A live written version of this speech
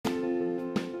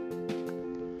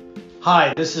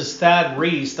Hi, this is Thad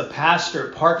Reece, the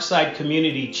pastor at Parkside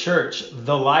Community Church,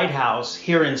 The Lighthouse,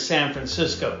 here in San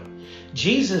Francisco.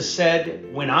 Jesus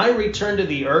said, "When I return to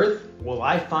the earth, will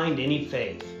I find any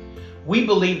faith?" We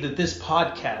believe that this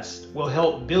podcast will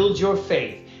help build your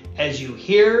faith as you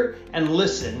hear and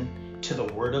listen to the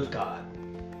Word of God.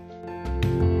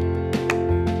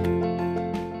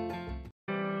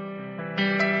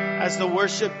 As the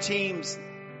worship team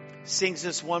sings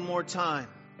this one more time,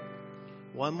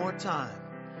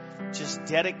 just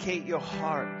dedicate your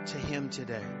heart to Him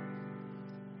today.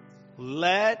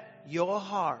 Let your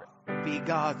heart be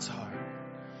God's heart.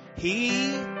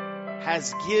 He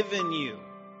has given you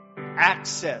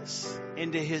access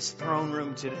into His throne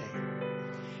room today.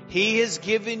 He has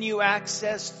given you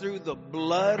access through the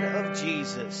blood of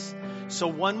Jesus. So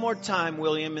one more time,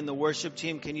 William and the worship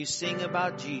team, can you sing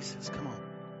about Jesus? Come on.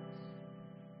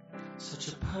 Such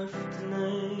a perfect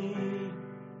name,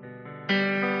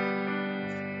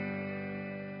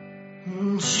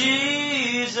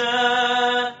 Jesus,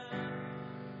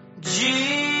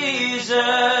 Jesus,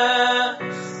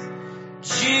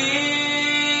 Jesus.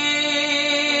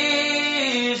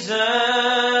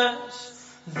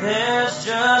 There's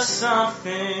just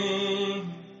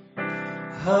something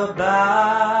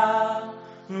about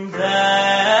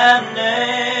that name.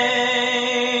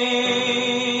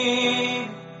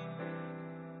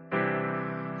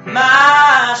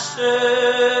 Master,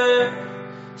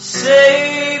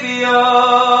 Savior,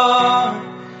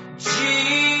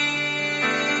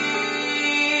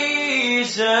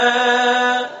 Jesus,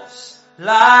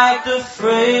 like the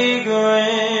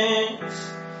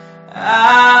fragrance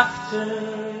after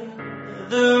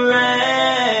the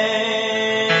rain.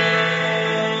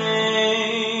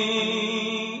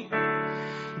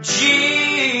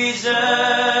 Jesus,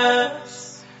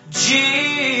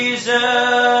 Jesus,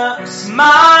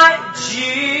 my Jesus,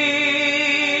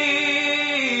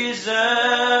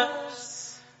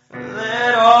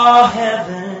 let all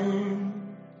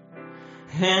heaven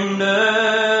and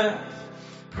earth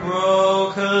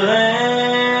proclaim.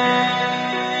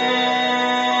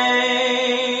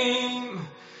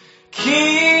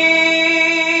 Kings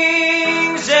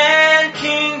and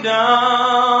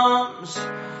kingdoms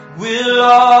will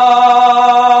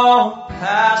all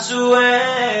pass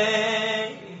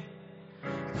away,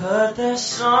 but there's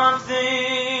something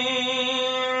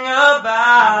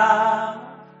about,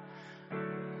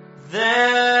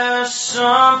 there's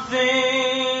something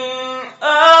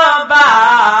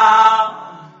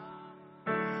about,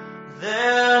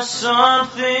 there's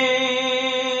something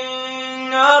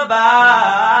about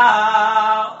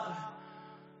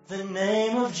the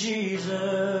name of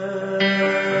Jesus.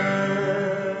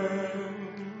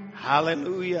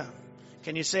 Hallelujah.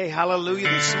 Can you say hallelujah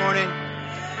this morning?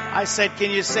 I said,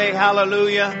 can you say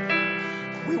hallelujah?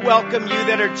 We welcome you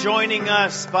that are joining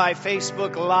us by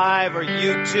Facebook Live or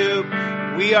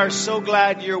YouTube. We are so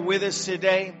glad you're with us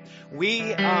today. We,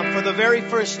 for the very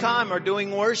first time, are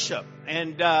doing worship.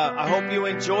 And I hope you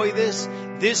enjoy this.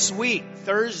 This week,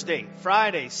 Thursday,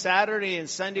 Friday, Saturday, and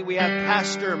Sunday, we have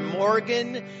Pastor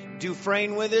Morgan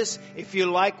Dufresne with us. If you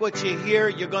like what you hear,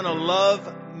 you're going to love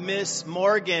Miss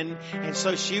Morgan. And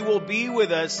so she will be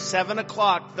with us 7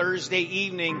 o'clock Thursday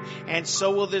evening. And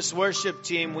so will this worship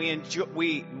team.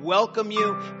 We welcome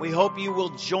you. We hope you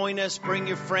will join us. Bring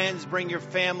your friends, bring your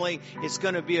family. It's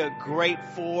going to be a great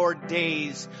 4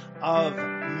 days of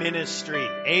ministry.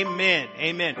 Amen.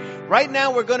 Amen. Right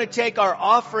now we're going to take our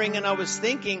offering, and I was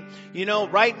thinking,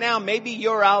 right now maybe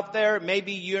you're out there,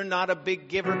 maybe you're not a big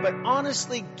giver, but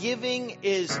honestly, giving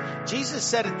is, Jesus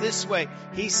said it this way.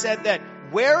 He said that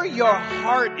where your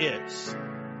heart is,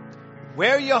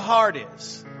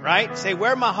 right? Say,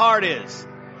 where my heart is.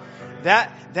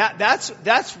 That's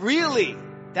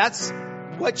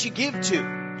what you give to.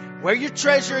 Where your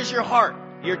treasure is your heart.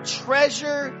 Your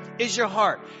treasure is your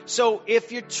heart. So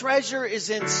if your treasure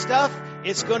is in stuff,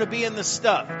 it's going to be in the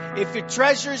stuff. If your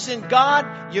treasure is in God,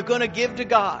 you're going to give to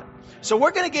God. So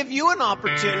we're going to give you an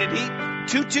opportunity,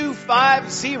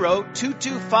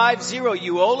 2250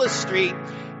 Eola Street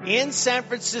in San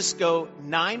Francisco,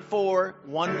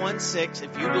 94116.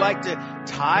 If you'd like to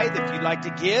tithe, if you'd like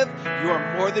to give, you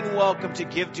are more than welcome to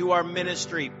give to our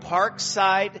ministry.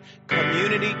 Parkside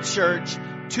Community Church,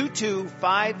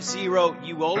 2250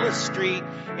 Eola Street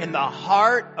in the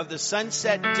heart of the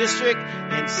Sunset District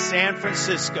in San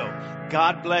Francisco.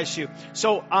 God bless you.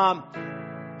 So,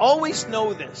 always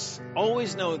know this,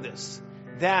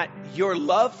 that your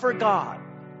love for God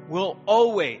will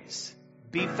always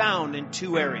be found in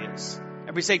 2 areas.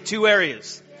 Everybody say 2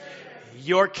 areas.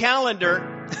 Your calendar,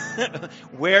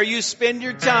 where you spend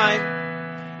your time,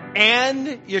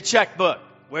 and your checkbook.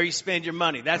 where you spend your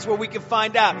money. That's where we can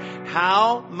find out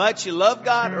how much you love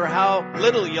God or how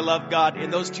little you love God in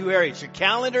those two areas. Your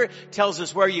calendar tells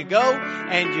us where you go,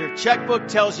 and your checkbook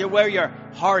tells you where your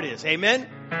heart is. Amen?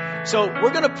 So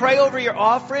we're going to pray over your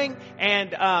offering,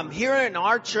 and here in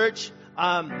our church,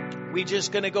 we're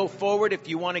just going to go forward. If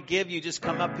you want to give, you just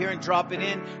come up here and drop it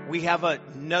in. We have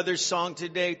another song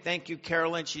today. Thank you,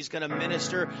 Carolyn. She's going to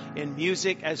minister in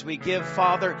music as we give.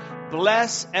 Father,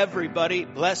 bless everybody.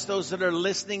 Bless those that are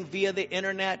listening via the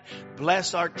internet.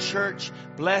 Bless our church.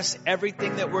 Bless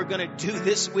everything that we're going to do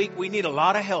this week. We need a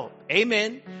lot of help.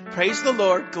 Amen. Praise the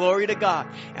Lord. Glory to God.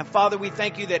 And Father, we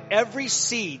thank you that every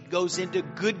seed goes into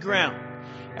good ground.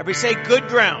 Everybody say good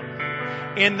ground.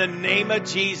 In the name of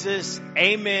Jesus,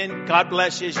 amen. God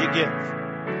bless you as you give.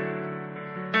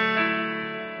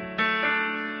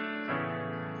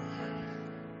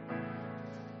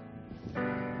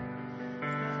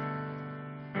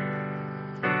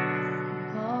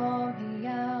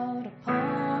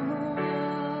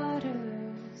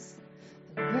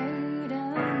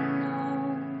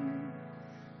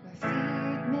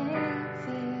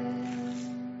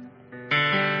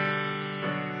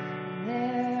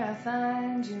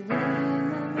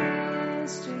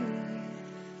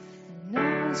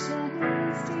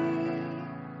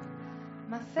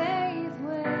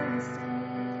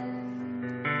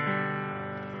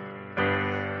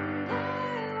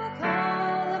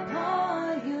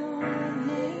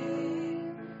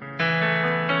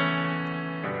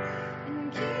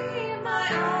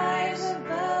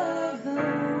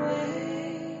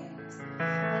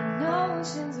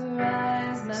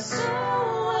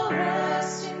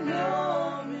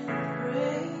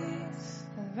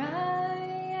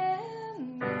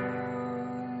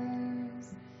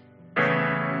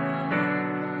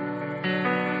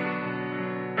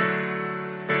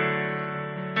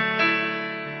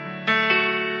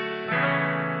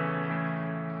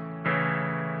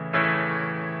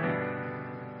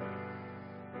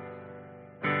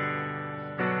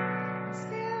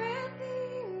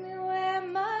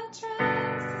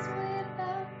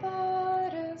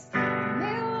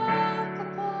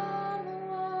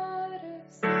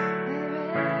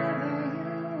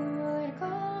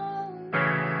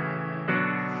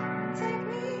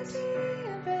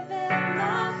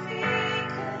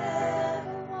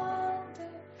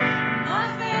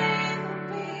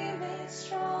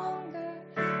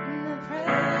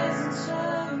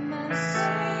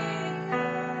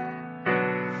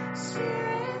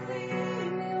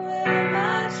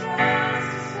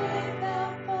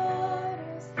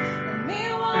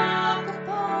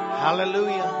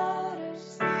 Hallelujah.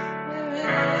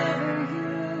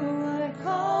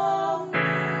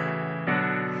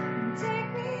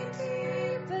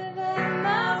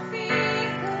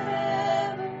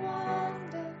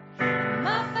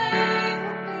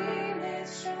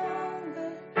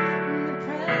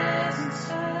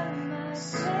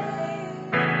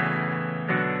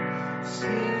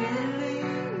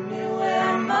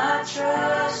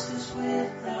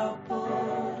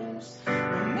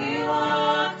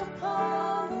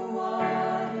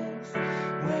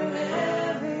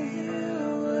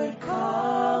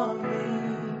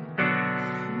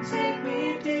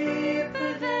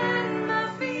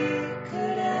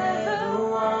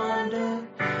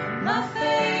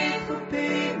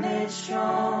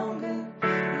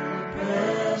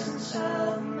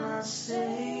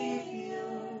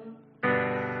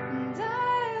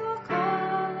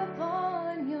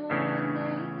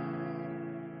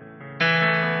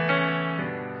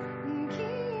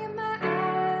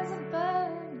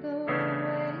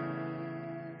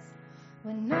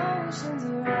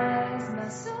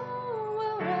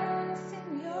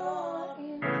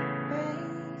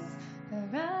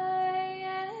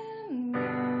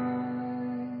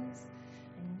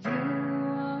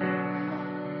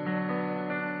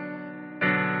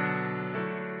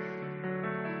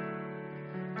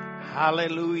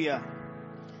 Hallelujah.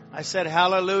 I said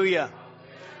hallelujah.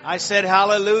 I said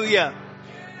hallelujah.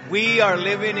 We are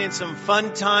living in some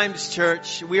fun times,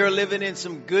 church. We are living in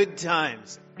some good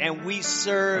times. And we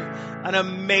serve an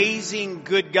amazing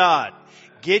good God.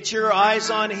 Get your eyes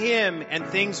on Him and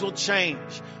things will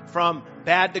change from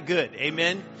bad to good.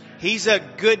 Amen. He's a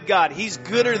good God. He's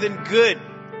gooder than good.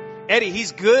 Eddie,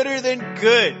 He's gooder than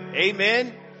good.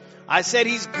 Amen. I said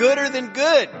He's gooder than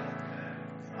good.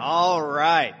 All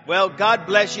right. Well, God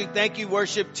bless you. Thank you,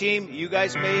 worship team. You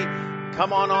guys may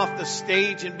come on off the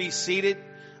stage and be seated.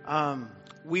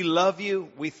 We love you.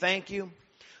 We thank you.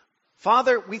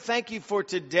 Father, we thank you for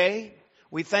today.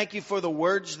 We thank you for the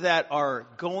words that are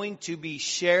going to be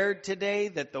shared today,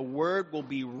 that the word will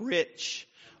be rich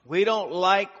We don't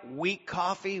like weak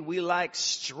coffee. We like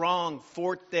strong,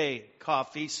 forte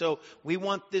coffee. So we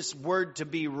want this word to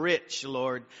be rich,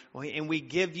 Lord. And we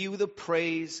give you the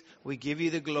praise. We give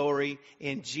you the glory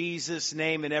in Jesus'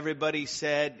 name. And everybody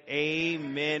said,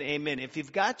 amen, amen. If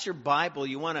you've got your Bible,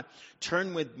 you want to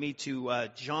turn with me to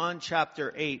John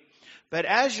chapter 8. But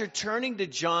as you're turning to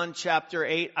John chapter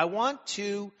 8, I want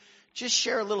to just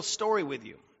share a little story with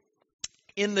you.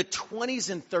 In the 20s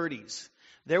and 30s,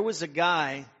 there was a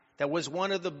guy that was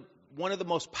one of the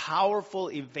most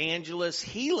powerful evangelists,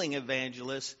 healing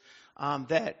evangelists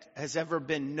that has ever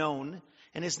been known,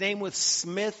 and his name was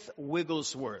Smith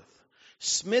Wigglesworth.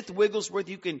 Smith Wigglesworth,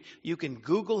 you can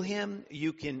Google him.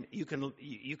 You can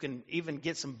even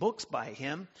get some books by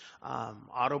him,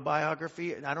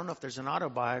 autobiography. I don't know if there's an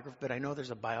autobiography, but I know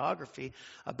there's a biography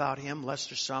about him.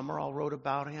 Lester Sumrall wrote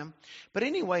about him. But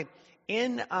anyway,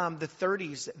 in the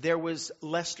 30s, there was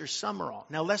Lester Sumrall.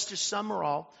 Now, Lester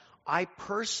Sumrall, I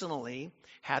personally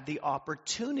had the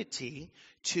opportunity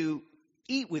to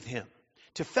eat with him,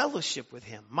 to fellowship with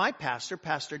him. My pastor,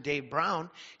 Pastor Dave Brown,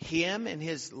 him and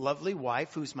his lovely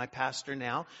wife, who's my pastor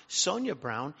now, Sonia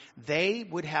Brown, they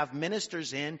would have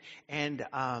ministers in, and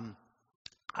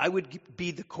I would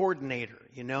be the coordinator.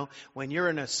 You know, when you're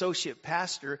an associate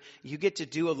pastor, you get to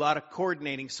do a lot of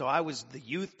coordinating. So I was the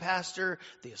youth pastor,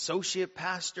 the associate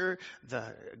pastor,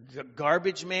 the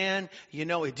garbage man. You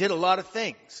know, it did a lot of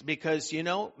things because, you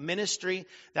know, ministry,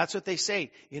 that's what they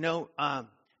say. You know,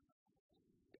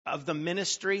 of the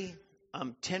ministry,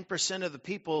 10% of the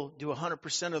people do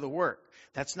 100% of the work.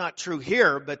 That's not true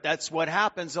here, but that's what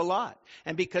happens a lot.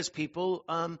 And because people,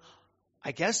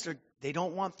 I guess they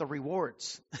don't want the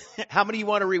rewards. How many of you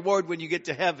want a reward when you get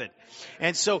to heaven?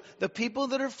 And so the people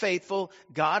that are faithful,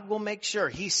 God will make sure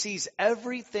He sees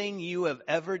everything you have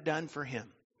ever done for Him.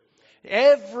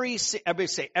 Everybody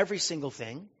say, every single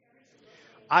thing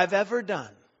I've ever done,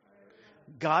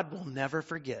 God will never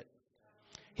forget.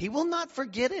 He will not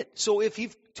forget it. So if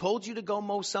He told you to go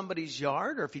mow somebody's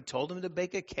yard, or if He told him to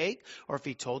bake a cake, or if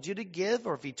He told you to give,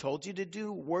 or if He told you to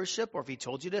do worship, or if He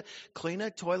told you to clean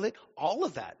a toilet, all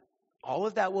of that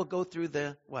will go through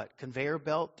the, conveyor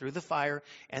belt, through the fire,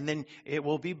 and then it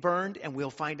will be burned, and we'll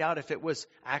find out if it was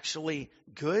actually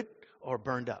good or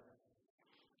burned up.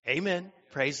 Amen.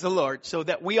 Praise the Lord. So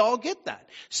that we all get that.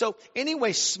 So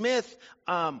anyway, Smith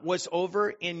was over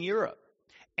in Europe.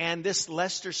 And this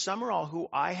Lester Sumrall, who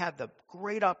I had the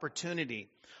great opportunity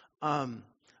of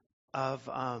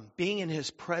being in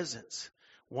his presence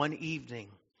one evening,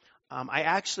 I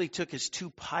actually took his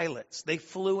two pilots. They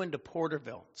flew into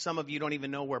Porterville. Some of you don't even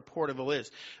know where Porterville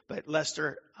is, but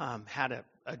Lester had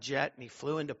a jet, and he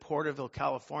flew into Porterville,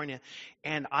 California.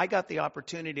 And I got the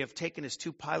opportunity of taking his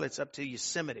two pilots up to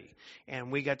Yosemite,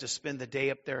 and we got to spend the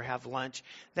day up there, have lunch.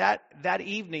 That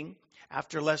evening,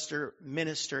 after Lester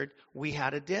ministered, we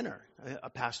had a dinner.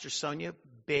 Pastor Sonia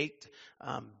baked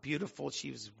beautiful.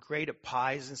 She was great at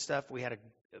pies and stuff. We had a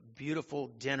beautiful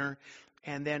dinner.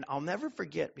 And then I'll never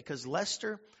forget, because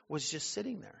Lester was just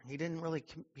sitting there. He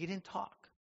didn't talk.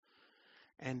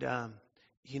 And,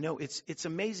 you know, it's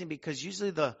amazing, because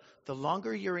usually the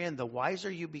longer you're in, the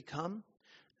wiser you become,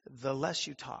 the less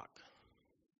you talk.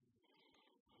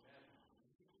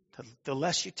 The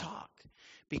less you talk.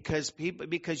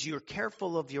 Because you're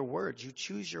careful of your words. You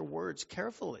choose your words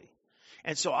carefully.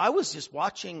 And so I was just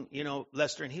watching, you know,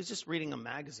 Lester, and he was just reading a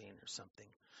magazine or something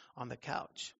on the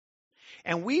couch.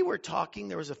 And we were talking,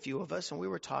 there was a few of us, and we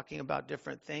were talking about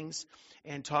different things,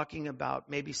 and talking about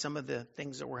maybe some of the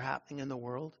things that were happening in the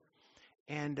world,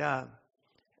 and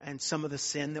some of the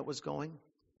sin that was going.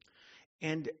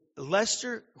 And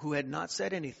Lester, who had not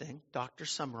said anything, Dr.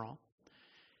 Sumrall,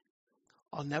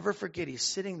 I'll never forget, he's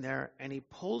sitting there and he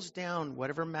pulls down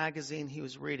whatever magazine he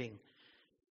was reading.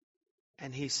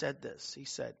 And he said this. He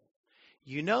said,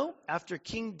 you know, after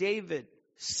King David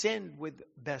sinned with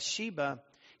Bathsheba,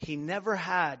 he never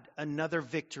had another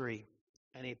victory.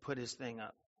 And he put his thing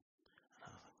up.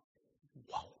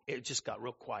 Whoa, it just got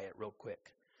real quiet real quick.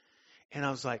 And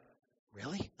I was like,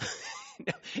 really?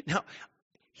 Now,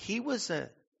 he was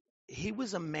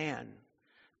a man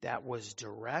that was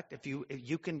direct. If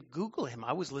you can Google him.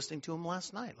 I was listening to him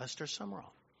last night, Lester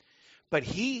Sumrall. But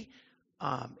he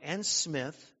and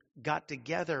Smith got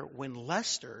together when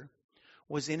Lester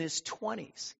was in his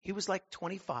 20s. He was like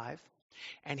 25,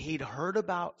 and he'd heard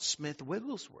about Smith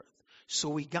Wigglesworth. So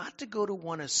we got to go to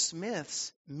one of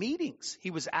Smith's meetings. He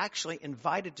was actually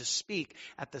invited to speak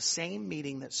at the same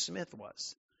meeting that Smith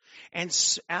was. And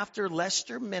after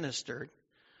Lester ministered,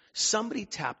 somebody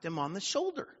tapped him on the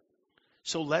shoulder.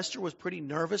 So Lester was pretty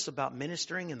nervous about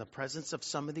ministering in the presence of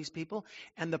some of these people.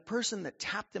 And the person that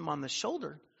tapped him on the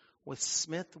shoulder with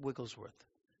Smith Wigglesworth,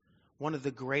 one of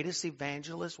the greatest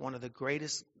evangelists, one of the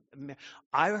greatest.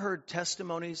 I heard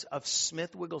testimonies of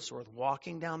Smith Wigglesworth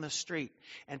walking down the street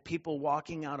and people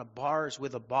walking out of bars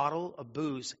with a bottle of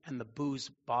booze, and the booze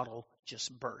bottle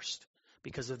just burst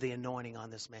because of the anointing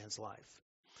on this man's life.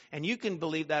 And you can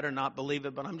believe that or not believe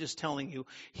it, but I'm just telling you,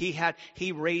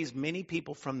 he raised many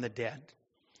people from the dead.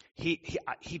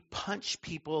 He punched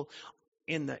people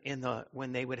in the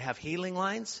when they would have healing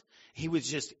lines. He was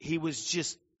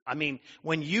just I mean,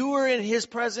 when you were in his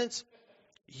presence,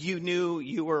 you knew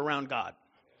you were around God.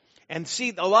 And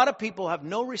see, a lot of people have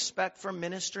no respect for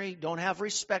ministry, don't have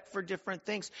respect for different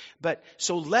things. But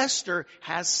so Lester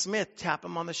has Smith tap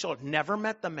him on the shoulder. Never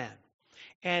met the man.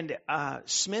 And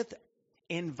Smith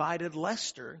invited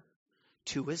Lester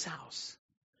to his house.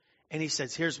 And he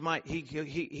says,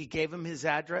 he gave him his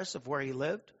address of where he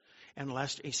lived. And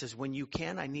Lester, he says, when you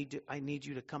can, I need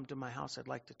you to come to my house. I'd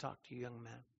like to talk to you, young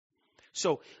man.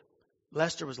 So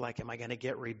Lester was like, am I going to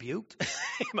get rebuked?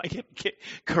 Am I going to get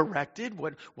corrected?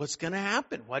 What's going to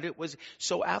happen?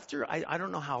 So after, I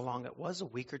don't know how long it was, a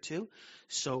week or two.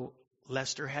 So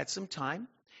Lester had some time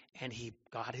and he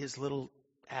got his little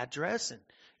address, and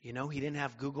he didn't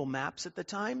have Google Maps at the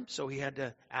time, so he had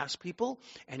to ask people,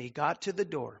 and he got to the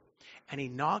door and he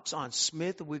knocks on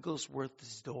Smith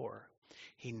Wigglesworth's door.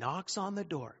 He knocks on the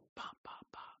door. Pop, pop,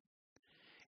 pop.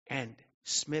 And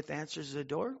Smith answers the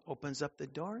door, opens up the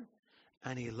door,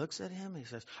 and he looks at him and he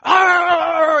says,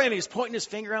 "Arr!" And he's pointing his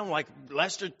finger at him like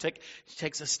Lester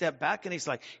takes a step back, and he's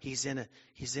like, he's in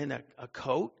a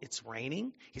coat. It's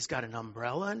raining. He's got an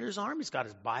umbrella under his arm. He's got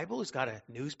his Bible. He's got a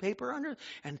newspaper under,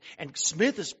 and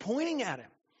Smith is pointing at him.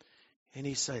 And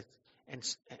he said, and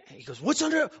he goes, what's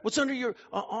under your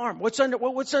arm? What's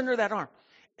under that arm?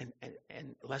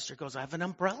 And Lester goes, I have an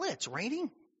umbrella. It's raining,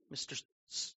 Mr.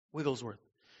 Wigglesworth.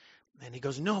 And he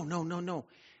goes, no. And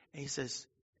he says,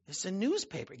 it's a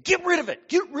newspaper. Get rid of it.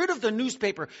 Get rid of the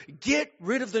newspaper. Get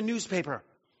rid of the newspaper.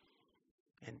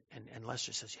 And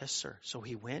Lester says, yes, sir. So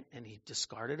he went and he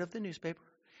discarded of the newspaper,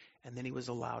 and then he was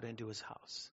allowed into his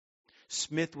house.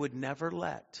 Smith would never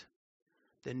let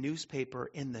the newspaper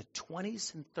in the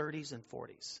 20s and 30s and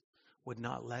 40s, would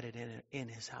not let it in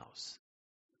his house.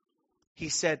 He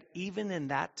said, even in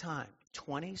that time,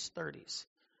 20s, 30s,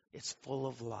 it's full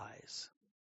of lies.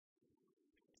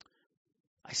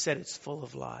 I said it's full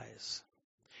of lies.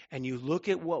 And you look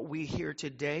at what we hear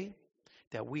today,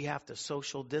 that we have to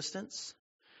social distance,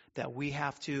 that we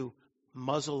have to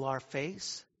muzzle our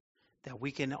face, that we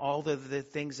can, all the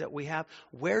things that we have.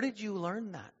 Where did you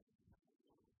learn that?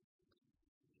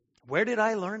 Where did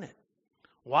I learn it?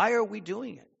 Why are we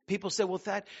doing it? People say, well,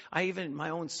 my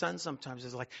own son sometimes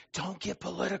is like, don't get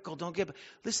political,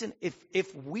 listen,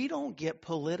 if we don't get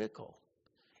political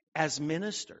as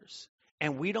ministers,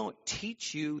 and we don't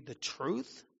teach you the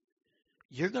truth,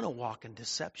 you're going to walk in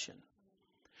deception.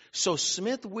 So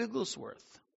Smith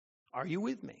Wigglesworth, are you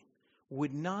with me,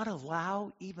 would not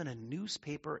allow even a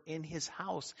newspaper in his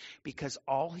house because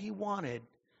all he wanted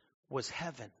was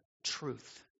heaven,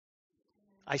 truth.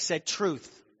 I said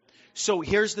truth. So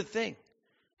here's the thing.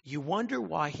 You wonder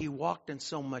why he walked in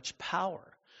so much power,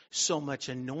 so much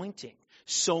anointing,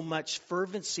 so much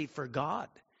fervency for God,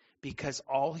 because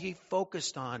all he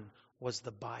focused on was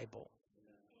the Bible.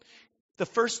 The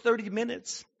first 30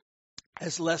 minutes,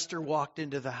 as Lester walked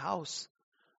into the house,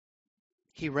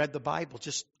 he read the Bible,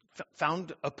 just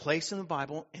found a place in the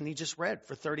Bible, and he just read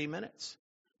for 30 minutes.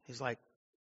 He's like,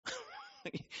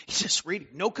 he's just reading.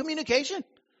 No communication.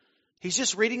 He's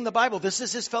just reading the Bible. This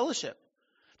is his fellowship.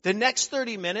 The next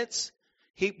 30 minutes,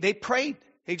 they prayed.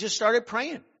 They just started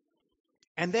praying.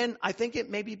 And then I think it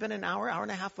maybe been an hour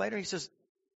and a half later, he says,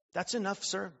 that's enough,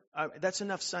 sir. That's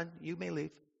enough, son. You may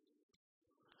leave.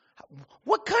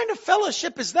 What kind of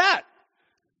fellowship is that?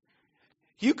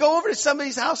 You go over to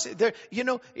somebody's house,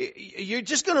 you're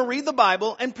just going to read the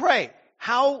Bible and pray.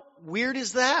 How weird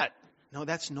is that? No,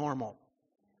 that's normal.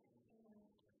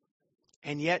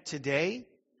 And yet today,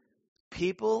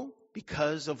 people,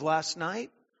 because of last night,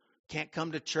 can't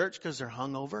come to church because they're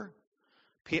hungover.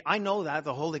 I know that.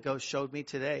 The Holy Ghost showed me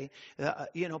today.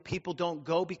 People don't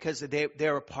go because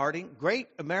they're partying. Great.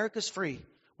 America's free.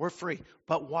 We're free.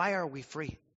 But why are we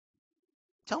free?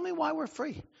 Tell me why we're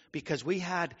free. Because we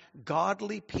had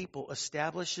godly people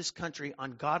establish this country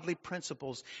on godly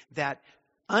principles that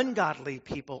ungodly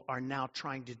people are now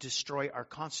trying to destroy our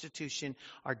Constitution,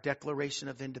 our Declaration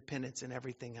of Independence, and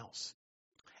everything else.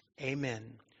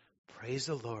 Amen. Praise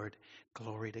the Lord.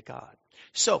 Glory to God.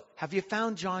 So, have you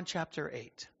found John chapter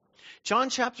 8? John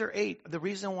chapter 8, the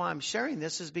reason why I'm sharing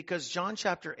this is because John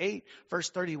chapter 8, verse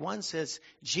 31 says,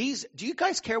 do you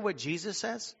guys care what Jesus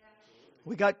says?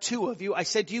 We got 2 of you. I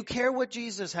said, do you care what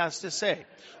Jesus has to say?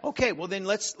 Okay, well then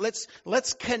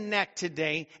let's connect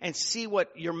today and see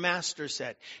what your master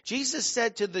said. Jesus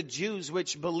said to the Jews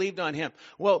which believed on him.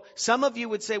 Well, some of you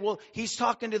would say, well, he's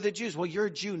talking to the Jews. Well, you're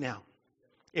a Jew now.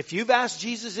 If you've asked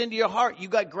Jesus into your heart, you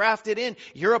got grafted in.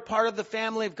 You're a part of the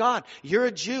family of God. You're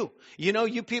a Jew. You know,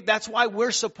 you people, that's why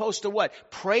we're supposed to what?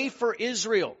 Pray for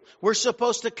Israel. We're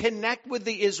supposed to connect with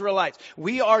the Israelites.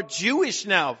 We are Jewish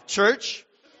now, church.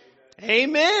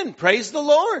 Amen. Praise the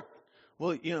Lord.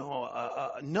 Well, you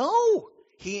know, no.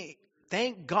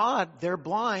 Thank God they're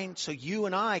blind so you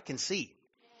and I can see.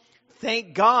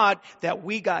 Thank God that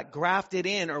we got grafted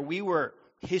in, or we were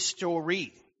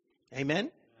history.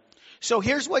 Amen. So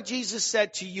here's what Jesus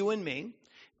said to you and me.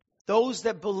 Those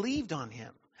that believed on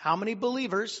him. How many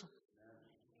believers?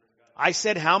 I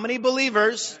said, how many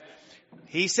believers?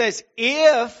 He says,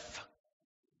 if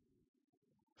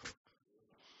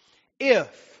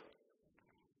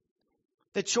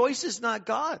the choice is not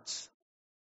God's.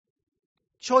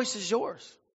 Choice is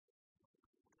yours.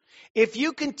 If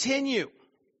you continue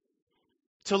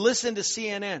to listen to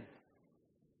CNN,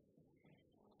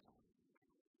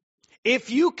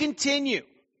 if you continue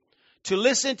to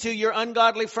listen to your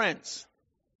ungodly friends,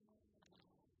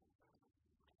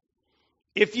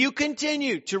 if you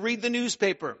continue to read the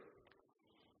newspaper,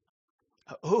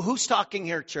 who's talking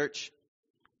here, church?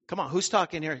 Come on, who's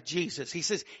talking here? Jesus. He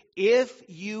says, if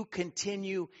you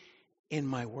continue in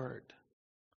my word.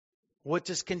 What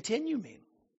does continue mean?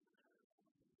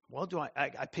 Well, do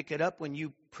I pick it up when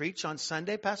you preach on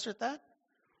Sunday, Pastor Thad?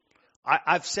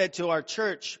 I've said to our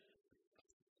church,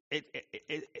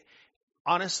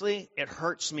 honestly, it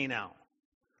hurts me now.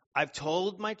 I've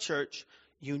told my church,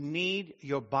 you need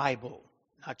your Bible,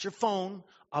 not your phone,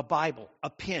 a Bible, a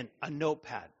pen, a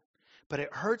notepad. But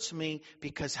it hurts me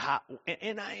because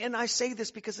and I say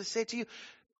this because I say it to you,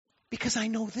 because I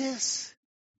know this.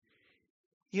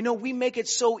 You know, we make it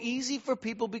so easy for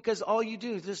people because all you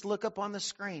do is just look up on the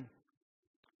screen.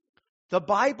 The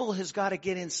Bible has got to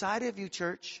get inside of you,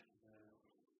 church.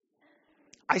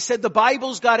 I said the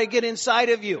Bible's got to get inside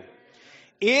of you.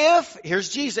 Here's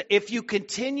Jesus, if you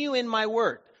continue in my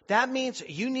word, that means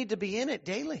you need to be in it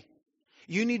daily.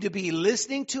 You need to be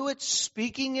listening to it,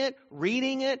 speaking it,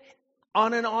 reading it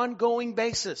on an ongoing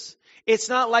basis. It's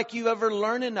not like you ever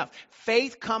learn enough.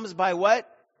 Faith comes by what?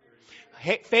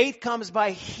 Faith comes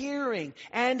by hearing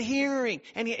and hearing.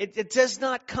 And it does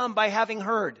not come by having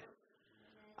heard.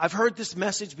 I've heard this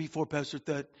message before,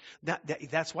 Pastor.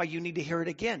 That's why you need to hear it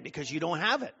again, because you don't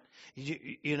have it.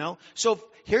 You know? So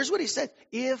here's what he said.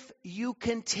 If you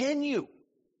continue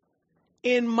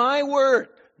in my word,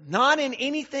 not in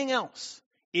anything else.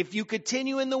 If you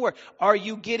continue in the word, are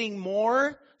you getting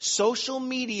more social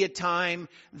media time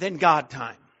than God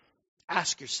time?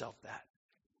 Ask yourself that.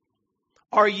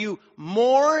 Are you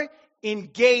more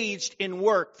engaged in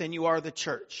work than you are the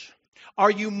church? Are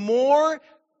you more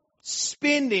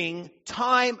spending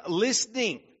time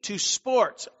listening to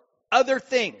sports, other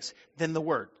things, than the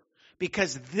word?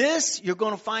 Because this, you're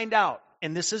going to find out,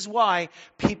 and this is why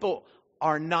people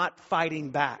are not fighting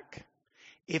back.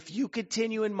 If you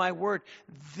continue in my word,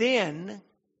 then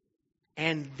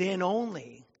and then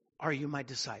only are you my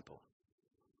disciple.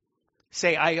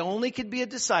 Say, I only can be a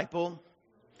disciple.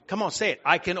 Come on, say it.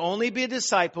 I can only be a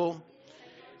disciple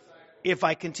if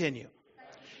I continue.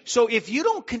 So if you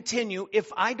don't continue,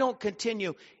 if I don't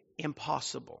continue,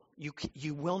 impossible.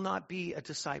 You will not be a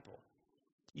disciple.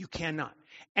 You cannot.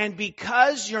 And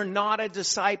because you're not a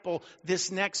disciple, this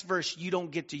next verse you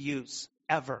don't get to use.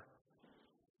 Ever.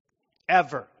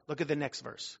 Ever. Look at the next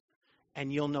verse.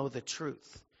 And you'll know the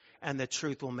truth. And the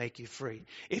truth will make you free.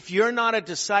 If you're not a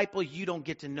disciple, you don't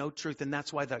get to know truth. And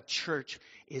that's why the church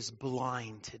is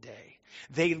blind today.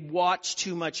 They watch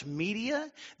too much media.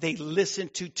 They listen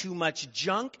to too much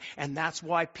junk. And that's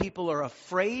why people are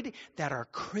afraid that are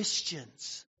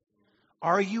Christians.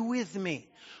 Are you with me?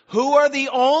 Who are the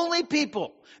only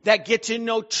people that get to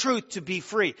know truth to be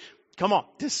free? Come on,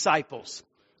 disciples.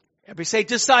 Everybody say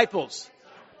disciples.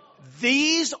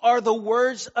 These are the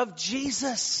words of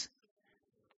Jesus.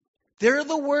 They're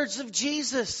the words of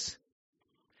Jesus.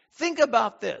 Think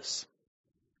about this.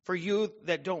 For you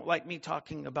that don't like me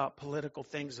talking about political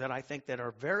things that I think that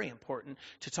are very important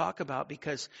to talk about,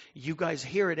 because you guys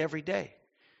hear it every day.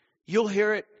 You'll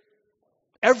hear it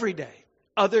every day.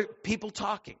 Other people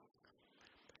talking.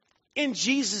 In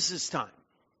Jesus' time,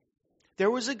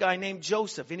 there was a guy named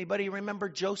Joseph. Anybody remember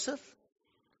Joseph?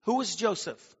 Who was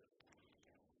Joseph?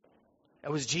 It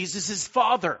was Jesus'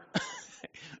 father.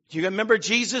 You remember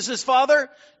Jesus' father?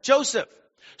 Joseph.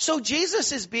 So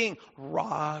Jesus is being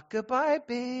rock-a-bye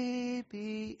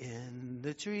baby in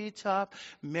the treetop.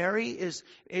 Mary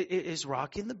is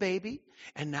rocking the baby.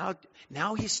 And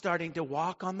now he's starting to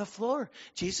walk on the floor.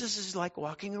 Jesus is like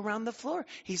walking around the floor.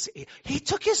 He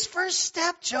took his first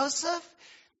step, Joseph.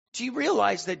 Do you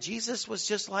realize that Jesus was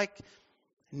just like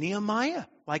Nehemiah,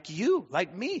 like you,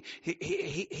 like me?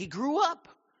 He grew up.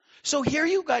 So here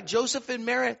you got Joseph and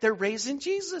Mary. They're raising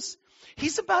Jesus.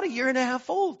 He's about 1.5 years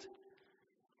old.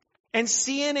 And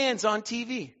CNN's on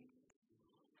TV.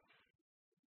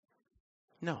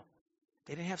 No,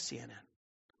 they didn't have CNN.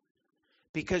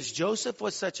 Because Joseph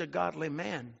was such a godly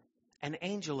man, an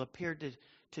angel appeared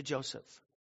to Joseph.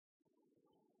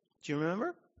 Do you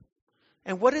remember?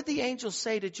 And what did the angel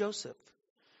say to Joseph?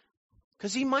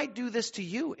 Because he might do this to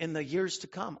you in the years to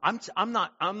come. I'm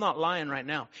not lying right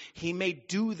now. He may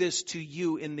do this to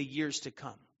you in the years to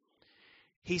come.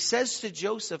 He says to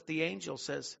Joseph, the angel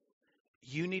says,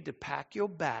 you need to pack your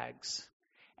bags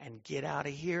and get out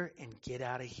of here, and get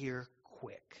out of here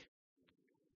quick.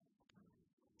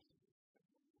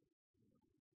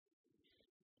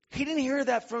 He didn't hear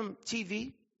that from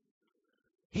TV.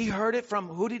 He heard it from,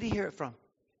 who did he hear it from?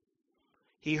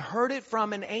 He heard it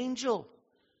from an angel.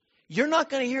 You're not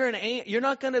going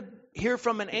to hear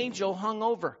from an angel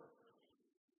hungover.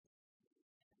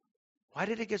 Why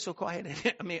did it get so quiet?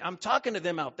 I mean, I'm talking to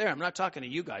them out there. I'm not talking to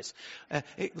you guys.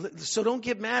 So don't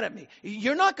get mad at me.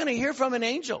 You're not going to hear from an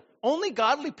angel. Only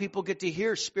godly people get to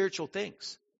hear spiritual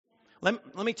things.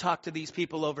 Let me talk to these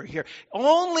people over here.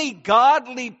 Only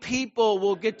godly people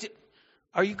will get to...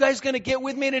 Are you guys going to get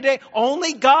with me today?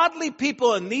 Only godly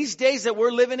people in these days that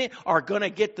we're living in are going to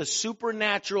get the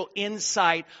supernatural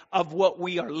insight of what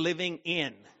we are living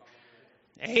in.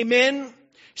 Amen?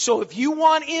 So if you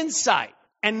want insight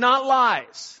and not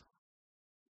lies,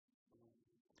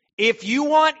 if you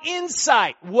want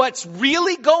insight, what's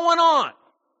really going on,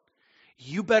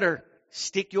 you better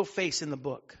stick your face in the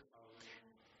book.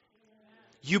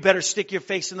 You better stick your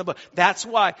face in the book. That's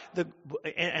why,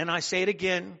 and I say it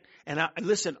again, and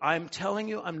listen, I'm telling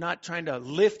you, I'm not trying to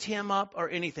lift him up or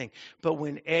anything. But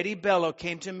when Eddie Bello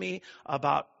came to me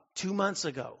about 2 months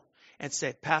ago and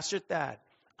said, Pastor Thad,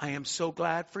 I am so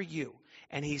glad for you.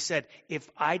 And he said, if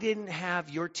I didn't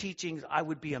have your teachings, I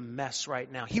would be a mess right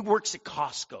now. He works at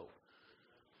Costco.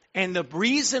 And the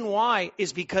reason why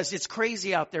is because it's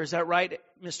crazy out there. Is that right,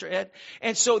 Mr. Ed?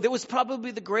 And so that was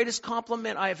probably the greatest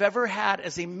compliment I've ever had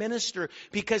as a minister.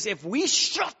 Because if we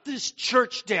shut this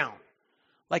church down,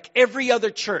 like every other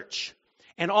church,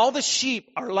 and all the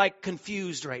sheep are like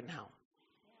confused right now.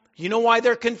 You know why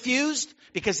they're confused?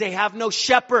 Because they have no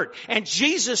shepherd. And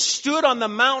Jesus stood on the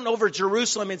mountain over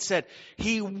Jerusalem and said,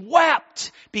 he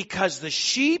wept because the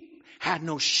sheep had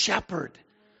no shepherd.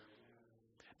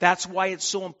 That's why it's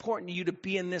so important to you to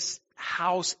be in this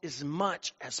house as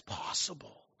much as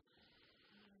possible.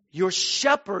 Your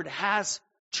shepherd has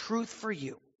truth for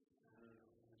you.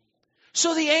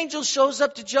 So the angel shows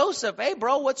up to Joseph. Hey,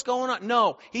 bro, what's going on?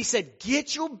 No, he said,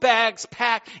 get your bags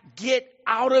packed. Get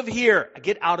out of here.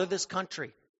 Get out of this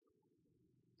country.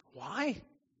 Why?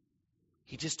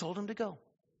 He just told him to go.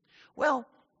 Well,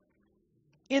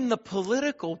 in the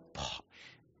political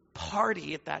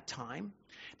party at that time,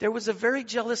 there was a very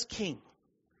jealous king.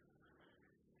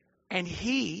 And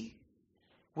he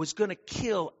was going to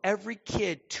kill every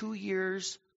kid 2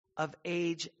 years of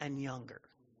age and younger.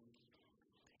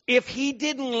 If he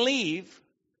didn't leave,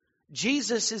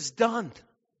 Jesus is done.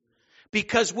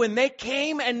 Because when they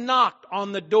came and knocked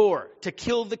on the door to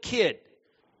kill the kid,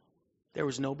 there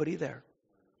was nobody there.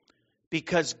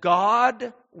 Because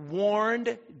God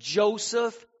warned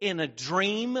Joseph in a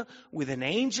dream with an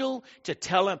angel to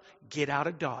tell him, get out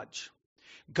of Dodge.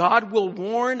 God will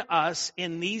warn us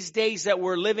in these days that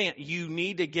we're living in. You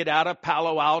need to get out of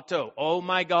Palo Alto. Oh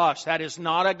my gosh, that is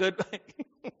not a good...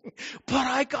 But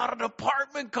I got an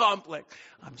apartment complex.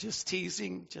 I'm just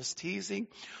teasing.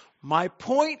 My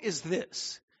point is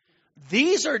this.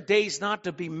 These are days not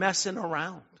to be messing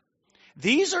around.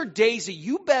 These are days that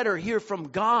you better hear from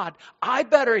God. I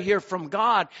better hear from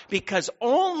God, because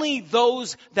only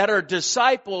those that are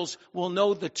disciples will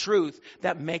know the truth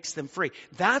that makes them free.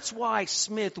 That's why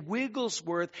Smith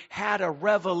Wigglesworth had a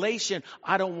revelation.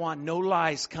 I don't want no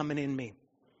lies coming in me.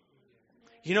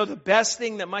 You know, the best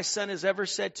thing that my son has ever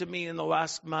said to me in the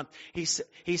last month, he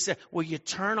said, will you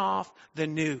turn off the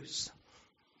news?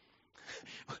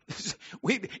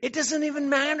 It doesn't even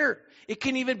matter. It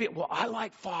can even be, well, I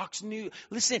like Fox News.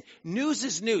 Listen, news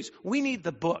is news. We need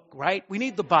the book, right? We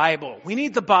need the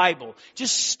Bible.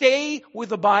 Just stay with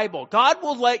the Bible. God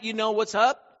will let you know what's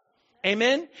up.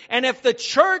 Amen? And if the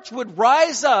church would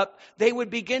rise up, they would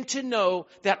begin to know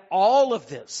that all of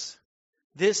this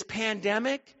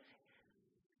pandemic,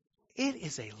 it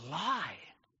is a lie.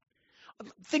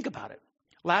 Think about it.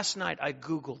 Last night I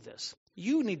Googled this.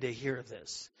 You need to hear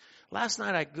this. Last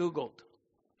night I Googled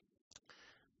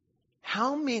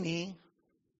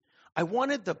I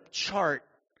wanted the chart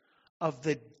of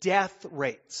the death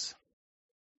rates.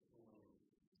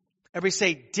 Everybody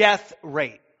say death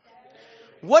rate.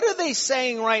 What are they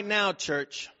saying right now,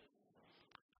 church?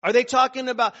 Are they talking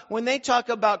about, when they talk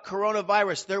about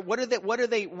coronavirus, what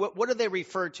do they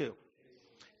refer to?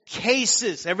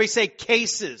 Cases. Everybody say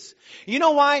cases. You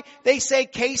know why they say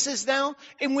cases now?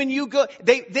 And when you go,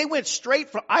 they went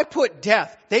straight from, I put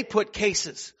death, they put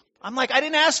cases. I'm like, I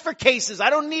didn't ask for cases.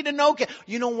 I don't need to know.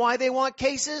 You know why they want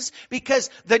cases? Because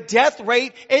the death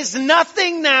rate is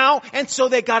nothing now. And so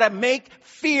they got to make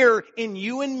fear in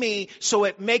you and me. So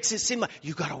it makes it seem like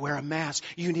you got to wear a mask.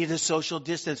 You need a social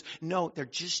distance. No, they're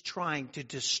just trying to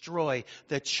destroy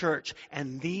the church.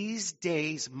 And these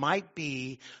days might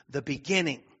be the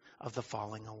beginning of the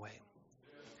falling away.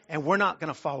 And we're not going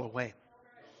to fall away.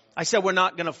 I said we're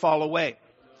not going to fall away.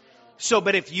 So,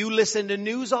 but if you listen to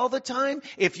news all the time,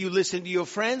 if you listen to your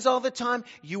friends all the time,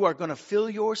 you are going to fill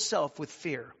yourself with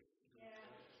fear.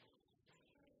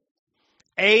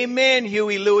 Yeah. Amen,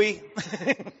 Huey Louie.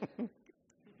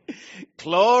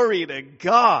 Glory to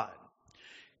God.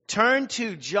 Turn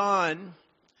to John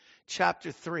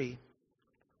chapter 3.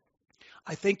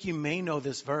 I think you may know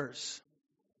this verse.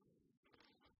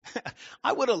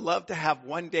 I would have loved to have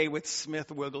one day with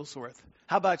Smith Wigglesworth.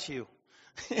 How about you?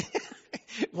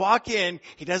 Walk in,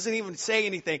 he doesn't even say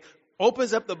anything,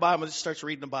 opens up the Bible and just starts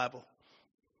reading the Bible.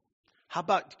 How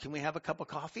about, can we have a cup of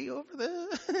coffee over there?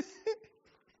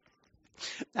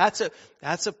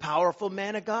 That's a powerful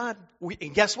man of God.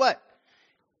 And guess what?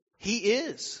 He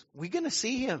is. We're going to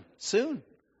see him soon.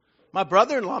 My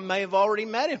brother-in-law may have already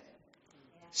met him.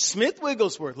 Smith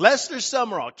Wigglesworth, Lester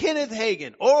Summerall, Kenneth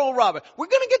Hagin, Oral Roberts. We're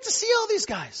going to get to see all these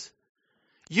guys.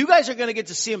 You guys are going to get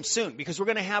to see them soon because we're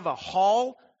going to have a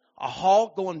hall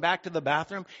going back to the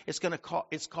bathroom.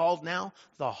 It's called now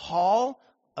the Hall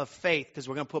of Faith because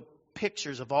we're going to put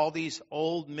pictures of all these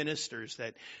old ministers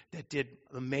that did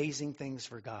amazing things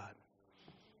for God.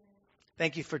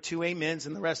 Thank you for 2 amens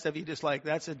and the rest of you just like,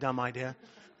 that's a dumb idea.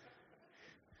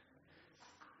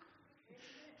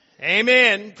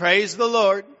 Amen. Praise the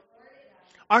Lord.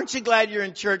 Aren't you glad you're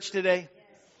in church today?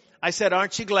 I said,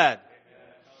 aren't you glad?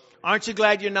 Aren't you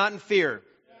glad you're not in fear?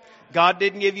 God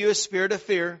didn't give you a spirit of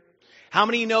fear. How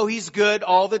many know He's good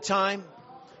all the time?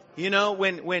 You know,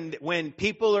 when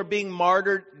people are being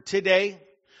martyred today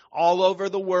all over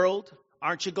the world,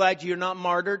 aren't you glad you're not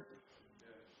martyred?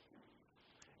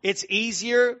 It's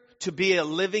easier to be a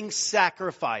living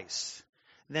sacrifice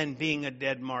than being a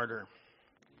dead martyr.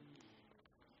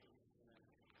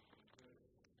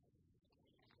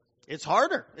 It's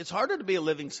harder. It's harder to be a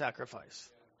living sacrifice.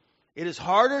 It is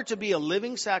harder to be a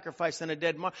living sacrifice than a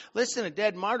dead martyr. Listen, a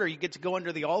dead martyr, you get to go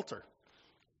under the altar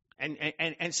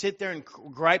and sit there and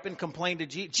gripe and complain to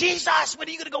Jesus. Jesus, when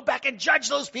are you going to go back and judge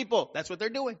those people? That's what they're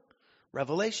doing.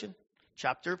 Revelation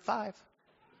chapter 5.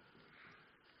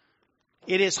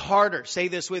 It is harder. Say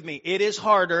this with me. It is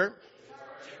harder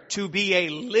to be a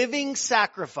living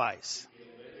sacrifice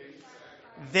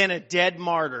than a dead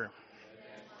martyr.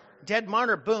 Dead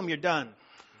martyr, boom, you're done.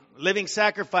 Living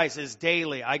sacrifice is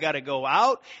daily. I got to go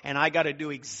out and I got to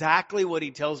do exactly what He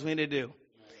tells me to do.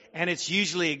 And it's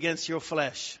usually against your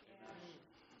flesh.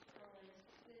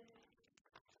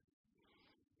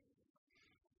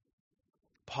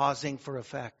 Pausing for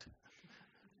effect.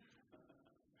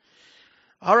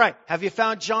 All right. Have you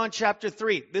found John chapter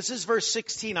 3? This is verse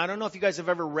 16. I don't know if you guys have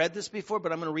ever read this before,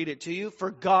 but I'm going to read it to you.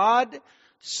 For God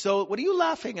so, what are you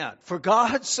laughing at? For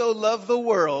God so loved the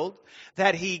world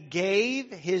that He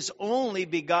gave His only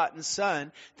begotten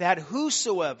Son, that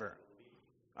whosoever,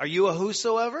 are you a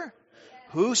whosoever?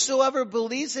 Whosoever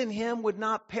believes in Him would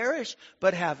not perish,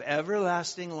 but have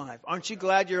everlasting life. Aren't you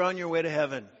glad you're on your way to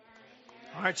heaven?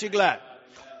 Aren't you glad?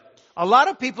 A lot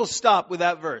of people stop with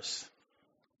that verse.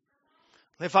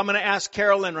 If I'm going to ask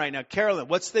Carolyn right now, Carolyn,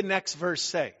 what's the next verse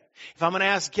say? If I'm going to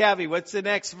ask Gabby, what's the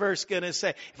next verse going to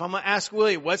say? If I'm going to ask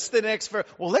William, what's the next verse?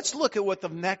 Well, let's look at what the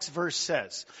next verse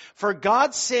says. For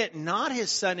God sent not His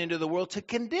Son into the world to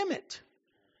condemn it.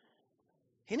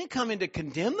 He didn't come in to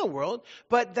condemn the world,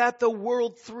 but that the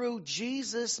world through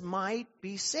Jesus might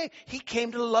be saved. He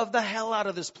came to love the hell out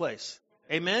of this place.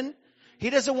 Amen? He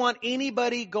doesn't want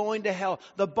anybody going to hell.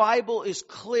 The Bible is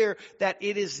clear that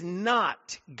it is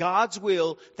not God's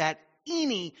will that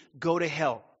any go to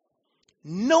hell.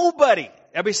 Nobody.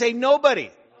 Everybody say nobody.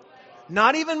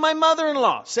 Not even my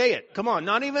mother-in-law. Say it. Come on.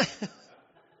 Not even.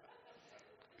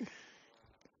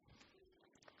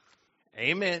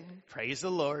 Amen. Praise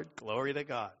the Lord. Glory to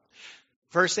God.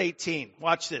 Verse 18.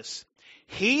 Watch this.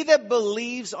 He that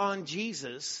believes on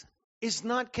Jesus is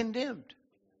not condemned.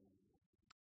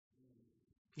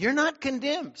 You're not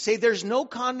condemned. Say, there's no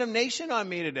condemnation on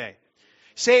me today.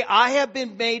 Say, I have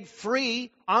been made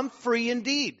free. I'm free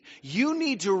indeed. You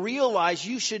need to realize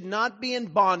you should not be in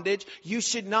bondage. You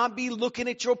should not be looking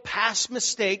at your past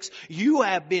mistakes. You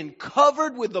have been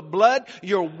covered with the blood.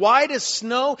 You're white as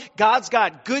snow. God's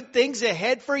got good things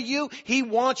ahead for you. He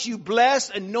wants you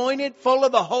blessed, anointed, full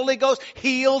of the Holy Ghost,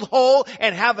 healed, whole,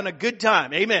 and having a good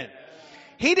time. Amen.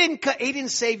 He didn't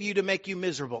save you to make you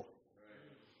miserable.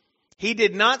 He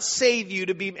did not save you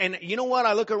to be, and you know what?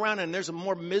 I look around and there's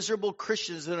more miserable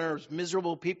Christians than there's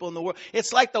miserable people in the world.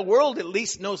 It's like the world at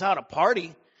least knows how to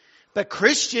party. But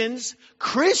Christians,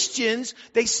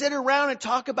 they sit around and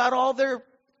talk about all their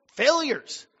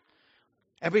failures.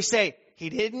 Everybody say,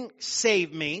 He didn't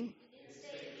save me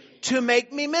to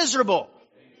make me miserable.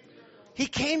 He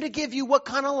came to give you what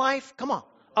kind of life? Come on.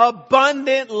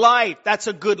 Abundant life. That's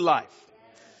a good life.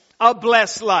 A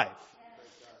blessed life.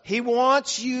 He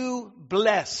wants you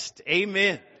blessed.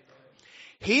 Amen.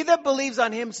 He that believes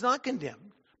on Him is not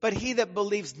condemned, but he that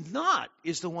believes not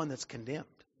is the one that's condemned.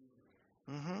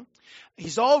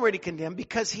 He's already condemned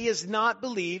because he has not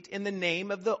believed in the name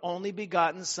of the only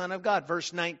begotten Son of God.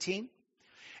 Verse 19.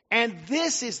 And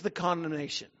this is the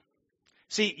condemnation.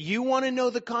 See, you want to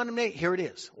know the condemnation? Here it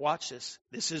is. Watch this.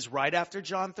 This is right after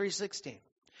John 3:16.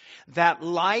 That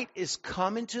light is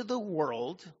come into the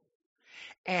world,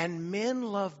 and men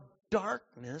love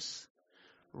darkness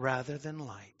rather than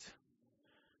light.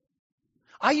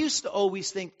 I used to always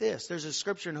think this. There's a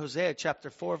scripture in Hosea chapter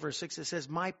 4 verse 6 that says,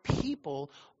 my people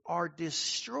are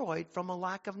destroyed from a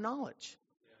lack of knowledge.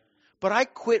 But I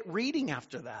quit reading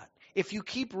after that. If you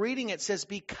keep reading, it says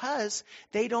because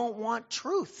they don't want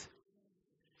truth.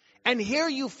 And here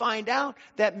you find out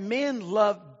that men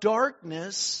love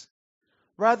darkness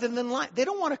rather than light. They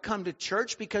don't want to come to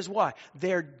church because why?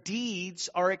 Their deeds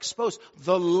are exposed.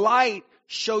 The light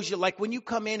shows you, like when you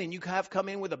come in and you have come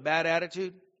in with a bad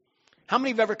attitude. How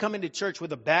many have ever come into church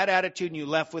with a bad attitude and you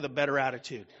left with a better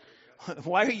attitude?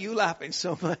 Why are you laughing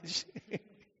so much?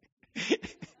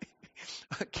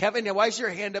 Kevin, why is your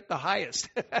hand up the highest?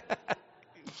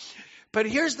 But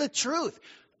here's the truth.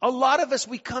 A lot of us,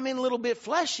 we come in a little bit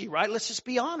fleshy, right? Let's just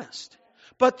be honest.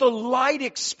 But the light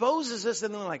exposes us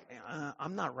and they're like,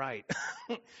 I'm not right.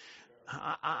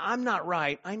 I'm not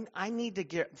right. I need to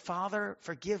get, Father,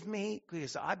 forgive me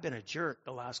because I've been a jerk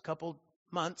the last couple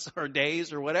months or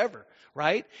days or whatever,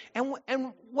 right?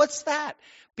 And what's that?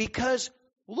 Because,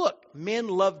 look, men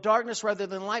love darkness rather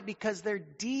than light because their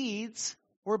deeds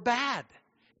were bad.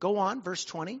 Go on, verse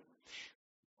 20.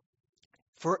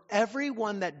 For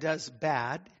everyone that does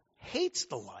bad hates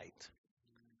the light.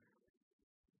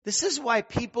 This is why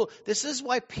people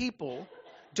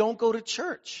don't go to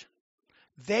church.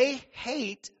 They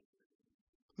hate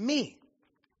me.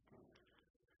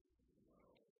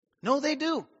 No, they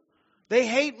do. They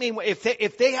hate me.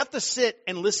 If they have to sit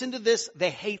and listen to this,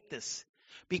 they hate this.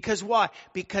 Because why?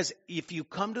 Because if you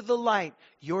come to the light,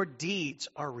 your deeds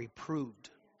are reproved.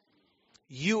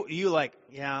 You like,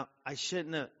 yeah, I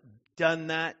shouldn't have done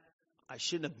that. I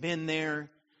shouldn't have been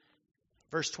there.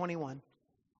 Verse 21.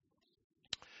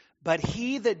 But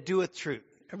he that doeth truth.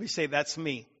 Everybody say, that's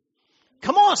me.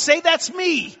 Come on, say that's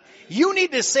me. You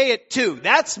need to say it too.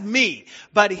 That's me.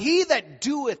 But he that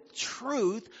doeth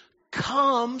truth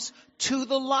comes to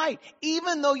the light.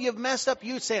 Even though you've messed up,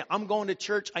 you say, I'm going to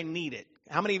church. I need it.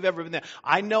 How many of you have ever been there?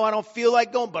 I know I don't feel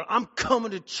like going, but I'm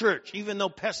coming to church, even though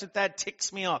Pastor Thad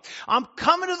ticks me off. I'm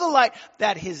coming to the light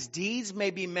that his deeds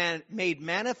may be made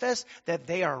manifest, that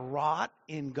they are wrought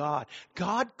in God.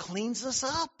 God cleans us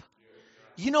up.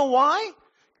 You know why?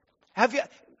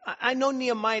 I know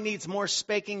Nehemiah needs more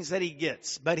spankings than he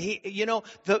gets, but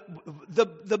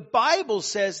the Bible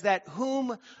says that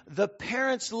whom the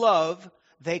parents love,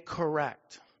 they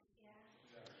correct.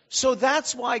 So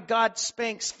that's why God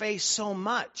spanks Faith so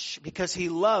much, because he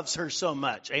loves her so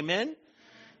much. Amen?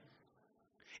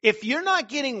 If you're not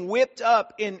getting whipped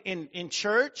up in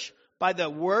church by the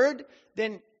word,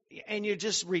 and you're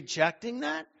just rejecting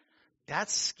that,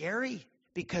 that's scary.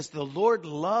 Because the Lord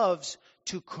loves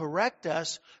to correct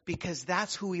us because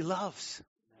that's who he loves.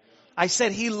 I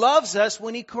said he loves us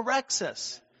when he corrects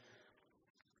us.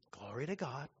 Glory to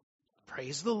God.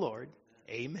 Praise the Lord.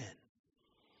 Amen.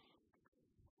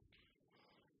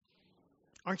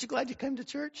 Aren't you glad you came to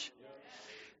church?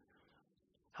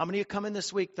 How many are coming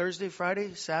this week? Thursday,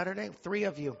 Friday, Saturday? 3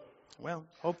 of you. Well,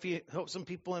 hope some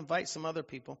people invite some other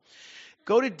people.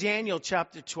 Go to Daniel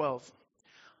chapter 12.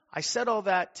 I said all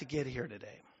that to get here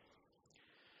today.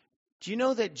 Do you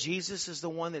know that Jesus is the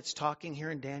one that's talking here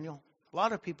in Daniel? A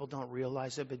lot of people don't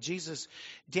realize it, but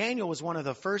Daniel was one of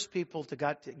the first people to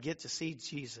get to see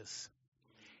Jesus.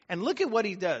 And look at what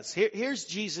he does. Here's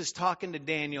Jesus talking to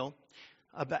Daniel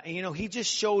about, he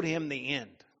just showed him the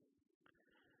end.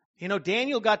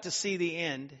 Daniel got to see the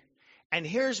end. And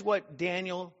here's what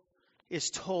Daniel is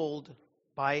told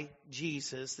by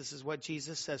Jesus. This is what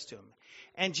Jesus says to him.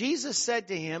 And Jesus said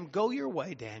to him, "Go your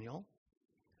way, Daniel,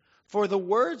 for the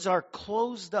words are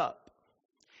closed up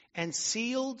and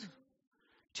sealed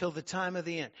till the time of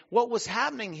the end." What was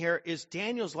happening here is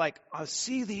Daniel's like, "I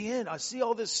see the end. I see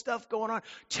all this stuff going on.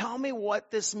 Tell me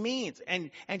what this means." And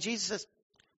Jesus says,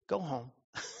 "Go home.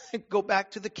 Go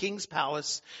back to the king's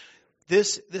palace.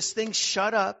 This thing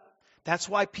shut up." That's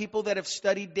why people that have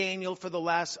studied Daniel for the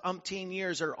last umpteen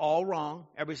years are all wrong.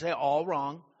 Everybody say all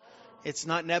wrong. It's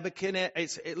not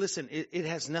Nebuchadnezzar. Listen, it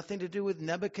has nothing to do with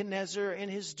Nebuchadnezzar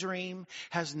and his dream.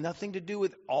 Has nothing to do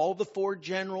with all the 4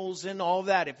 generals and all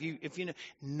that. If you know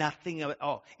nothing of it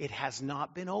all, it has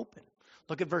not been opened.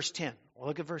 Look at verse 10.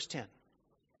 Look at verse 10.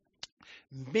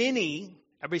 Many,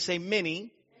 everybody say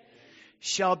many,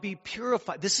 shall be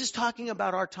purified. This is talking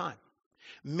about our time.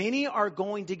 Many are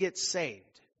going to get saved.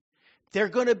 They're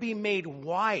going to be made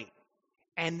white,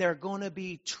 and they're going to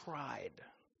be tried.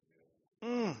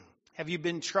 Have you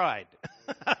been tried?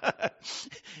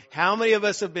 How many of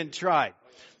us have been tried?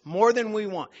 More than we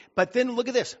want. But then look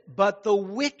at this. But the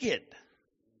wicked,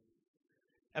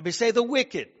 everybody say the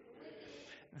wicked,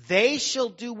 they shall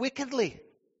do wickedly.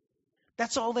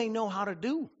 That's all they know how to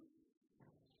do.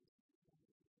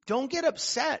 Don't get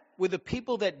upset with the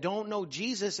people that don't know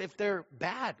Jesus if they're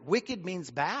bad. Wicked means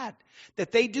bad.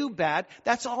 That they do bad,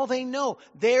 that's all they know.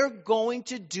 They're going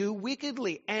to do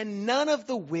wickedly. And none of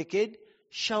the wicked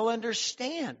shall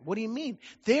understand. What do you mean?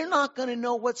 They're not going to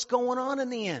know what's going on in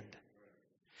the end.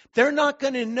 They're not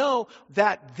going to know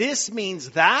that this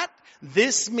means that.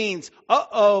 This means,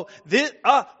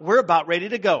 we're about ready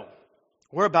to go.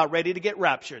 We're about ready to get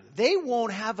raptured. They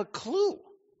won't have a clue.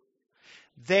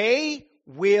 They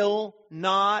will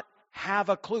not have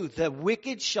a clue. The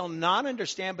wicked shall not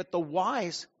understand, but the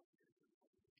wise.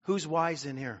 Who's wise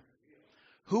in here?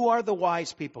 Who are the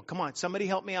wise people? Come on, somebody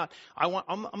help me out. I'm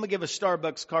going to give a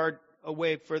Starbucks card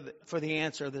away for the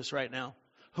answer to this right now.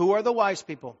 Who are the wise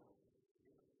people?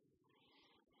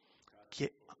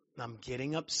 I'm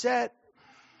getting upset.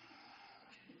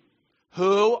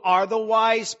 Who are the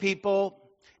wise people?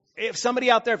 If somebody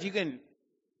out there, if you can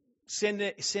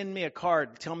send me a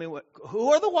card, tell me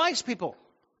who are the wise people?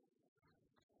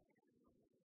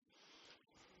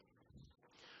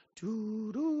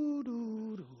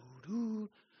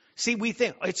 See, we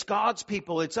think it's God's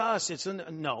people, it's us,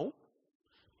 no.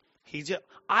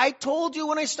 I told you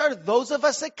when I started, those of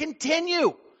us that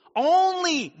continue,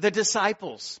 only the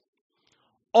disciples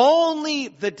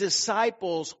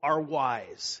are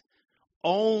wise.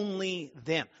 Only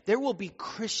them. There will be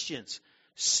Christians.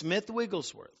 Smith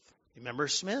Wigglesworth, remember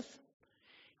Smith?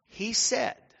 He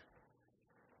said,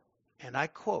 and I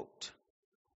quote,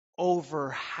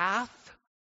 over half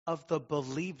of the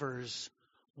believers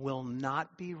will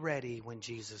not be ready when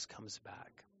Jesus comes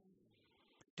back.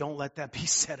 Don't let that be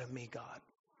said of me, God.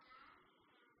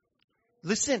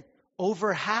 Listen,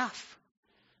 over half.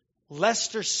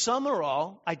 Lester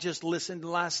Summerall, I just listened to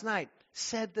last night,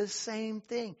 said the same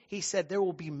thing. He said there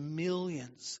will be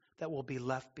millions that will be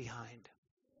left behind.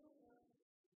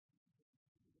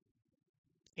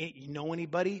 You know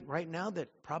anybody right now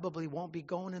that probably won't be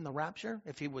going in the rapture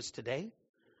if he was today?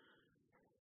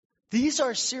 These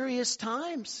are serious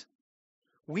times.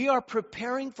 We are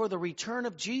preparing for the return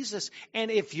of Jesus. And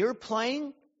if you're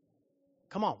playing,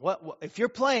 come on, if you're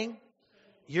playing,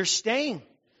 you're staying.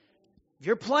 If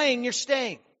you're playing, you're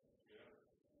staying.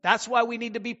 That's why we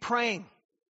need to be praying.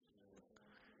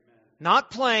 Not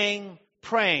playing,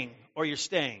 praying, or you're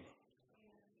staying.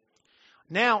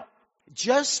 Now,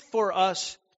 just for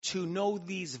us to know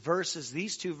these verses,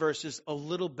 these 2 verses a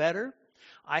little better,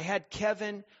 I had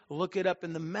Kevin look it up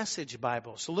in the Message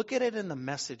Bible. So look at it in the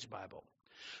Message Bible.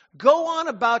 Go on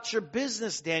about your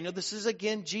business, Daniel. This is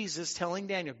again Jesus telling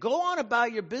Daniel. Go on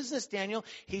about your business, Daniel.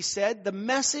 He said the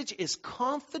message is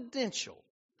confidential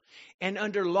and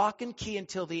under lock and key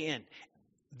until the end.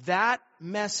 That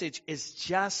message is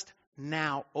just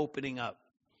now opening up.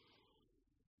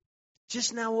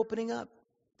 Just now opening up.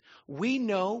 We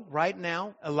know right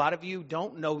now, a lot of you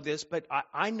don't know this, but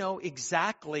I know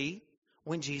exactly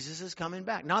when Jesus is coming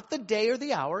back. Not the day or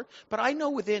the hour, but I know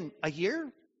within a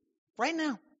year, right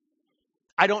now.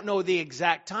 I don't know the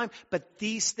exact time, but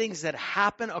these things that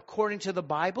happen according to the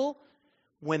Bible,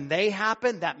 when they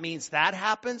happen, that means that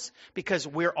happens, because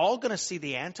we're all going to see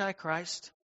the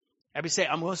Antichrist. Everybody say,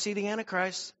 I'm going to see the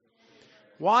Antichrist.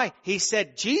 Why?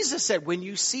 Jesus said, when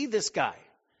you see this guy,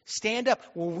 stand up.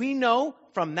 Well, we know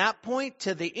from that point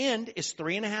to the end is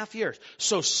 3.5 years.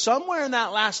 So somewhere in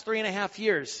that last 3.5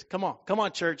 years, come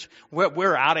on, church,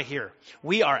 we're out of here.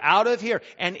 We are out of here.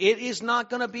 And it is not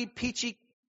going to be peachy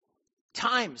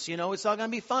times. It's not going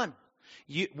to be fun.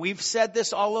 We've said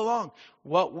this all along.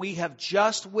 What we have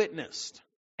just witnessed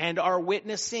and are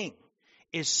witnessing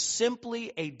is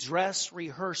simply a dress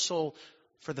rehearsal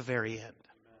for the very end.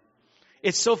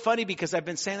 It's so funny because I've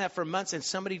been saying that for months, and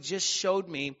somebody just showed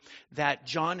me that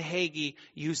John Hagee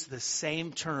used the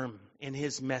same term in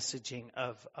his messaging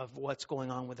of what's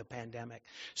going on with the pandemic.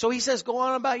 So he says, go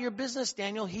on about your business,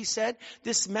 Daniel. He said,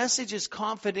 this message is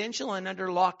confidential and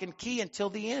under lock and key until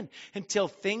the end, until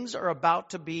things are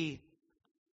about to be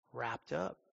wrapped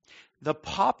up. The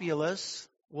populace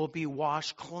will be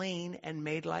washed clean and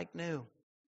made like new.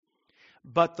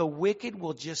 But the wicked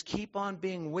will just keep on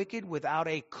being wicked without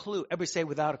a clue. Everybody say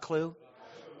without a clue.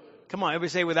 Come on, everybody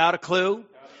say without a clue.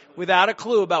 Without a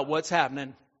clue about what's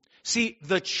happening. See,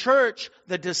 the church,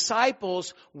 the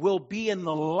disciples will be in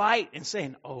the light and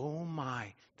saying, oh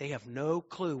my, they have no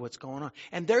clue what's going on.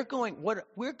 And they're going,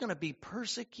 we're going to be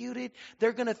persecuted.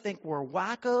 They're going to think we're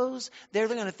wackos. They're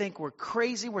going to think we're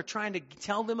crazy. We're trying to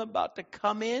tell them about to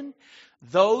come in.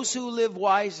 Those who live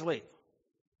wisely.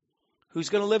 Who's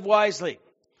going to live wisely?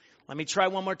 Let me try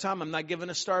one more time. I'm not giving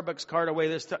a Starbucks card away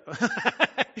this time.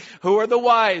 Who are the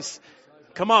wise?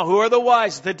 Come on, who are the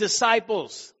wise? The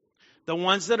disciples. The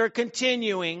ones that are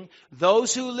continuing.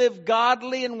 Those who live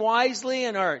godly and wisely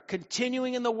and are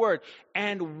continuing in the Word.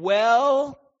 And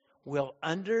will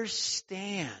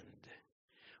understand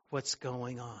what's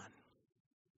going on.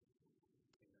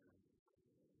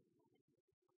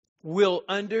 Will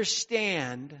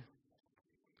understand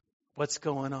what's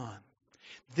going on.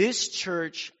 This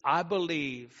church, I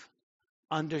believe,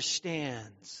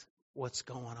 understands what's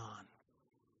going on.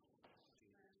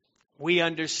 We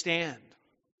understand.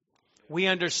 We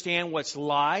understand what's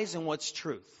lies and what's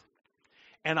truth.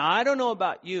 And I don't know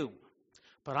about you,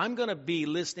 but I'm going to be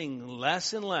listening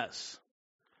less and less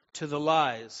to the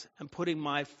lies and putting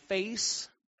my face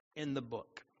in the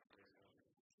book.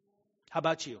 How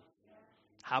about you?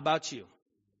 How about you?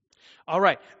 All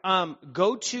right.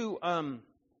 Go to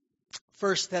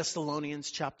 1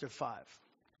 Thessalonians chapter 5.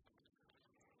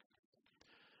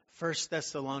 1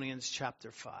 Thessalonians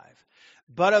chapter 5.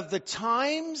 But of the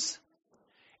times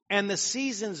and the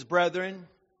seasons, brethren,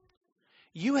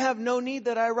 you have no need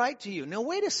that I write to you. Now,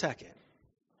 wait a second.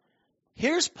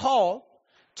 Here's Paul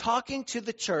talking to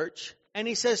the church, and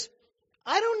he says,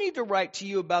 I don't need to write to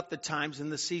you about the times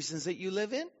and the seasons that you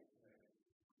live in.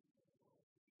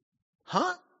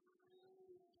 Huh?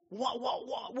 What?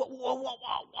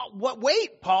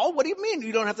 Wait, Paul, what do you mean?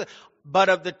 You don't have to. But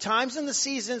of the times and the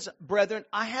seasons, brethren,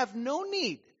 I have no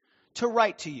need to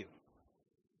write to you.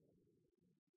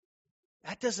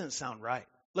 That doesn't sound right.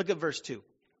 Look at verse 2.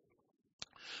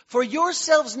 For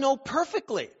yourselves know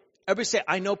perfectly. Everybody say,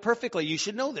 I know perfectly. You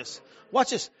should know this. Watch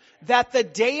this. That the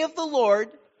day of the Lord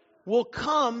will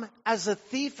come as a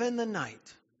thief in the night.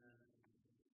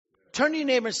 Turn to your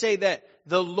neighbor and say that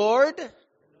the Lord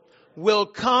will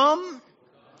come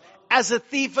as a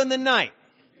thief in the night.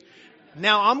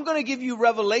 Now, I'm going to give you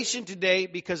revelation today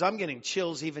because I'm getting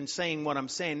chills even saying what I'm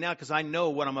saying now because I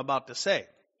know what I'm about to say.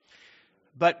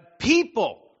 But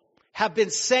people have been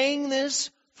saying this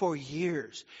for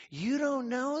years. You don't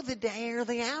know the day or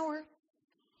the hour.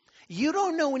 You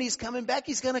don't know when he's coming back.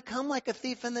 He's going to come like a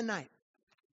thief in the night.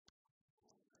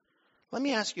 Let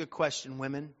me ask you a question,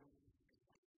 women.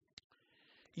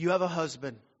 You have a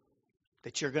husband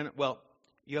that you're going to,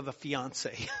 you have a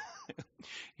fiance.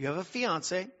 You have a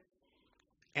fiance,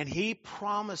 and he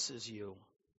promises you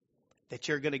that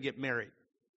you're going to get married.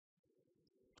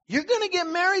 You're going to get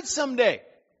married someday.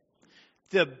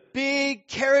 The big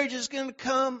carriage is going to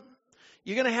come.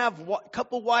 You're going to have a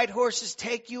couple white horses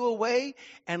take you away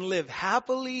and live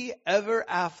happily ever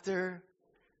after.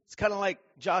 It's kind of like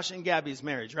Josh and Gabby's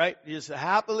marriage, right? Just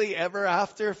happily ever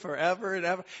after, forever and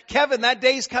ever. Kevin, that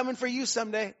day's coming for you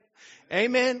someday.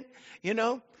 Amen. You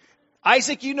know,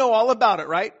 Isaac, you know all about it,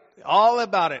 right? All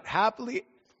about it. Happily.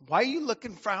 Why are you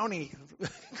looking frowny,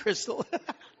 Crystal?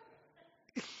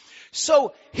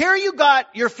 So here you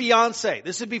got your fiance.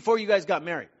 This is before you guys got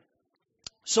married.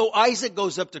 So Isaac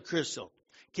goes up to Crystal,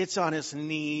 gets on his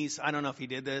knees. I don't know if he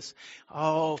did this.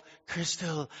 Oh,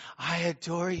 Crystal, I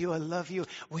adore you. I love you.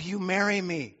 Will you marry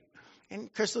me?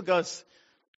 And Crystal goes,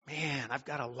 Man, I've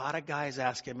got a lot of guys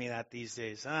asking me that these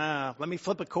days. Let me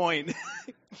flip a coin.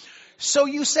 So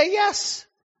you say yes.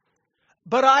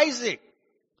 But Isaac,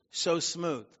 so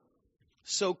smooth,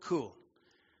 so cool.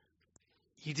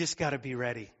 You just got to be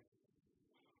ready.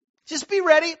 Just be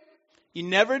ready. You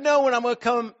never know when I'm going to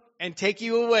come and take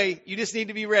you away. You just need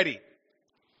to be ready.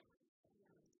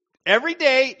 Every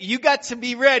day, you got to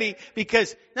be ready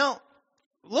because, now,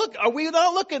 look, are we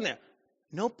not looking there?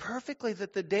 Know perfectly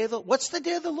that the day of the, what's the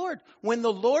day of the Lord? When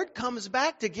the Lord comes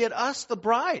back to get us the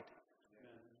bride.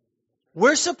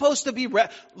 We're supposed to be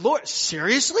ready. Lord,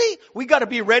 seriously? We got to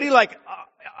be ready like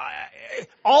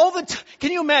all the time.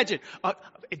 Can you imagine?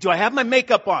 Do I have my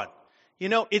makeup on? You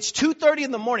know, it's 2:30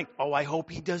 in the morning. Oh, I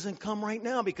hope he doesn't come right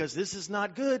now because this is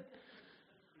not good.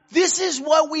 This is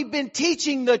what we've been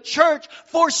teaching the church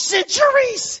for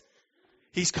centuries.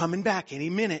 He's coming back any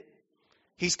minute.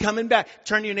 He's coming back.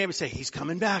 Turn to your neighbor and say, he's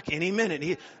coming back any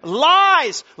minute.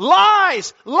 Lies,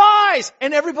 lies, lies.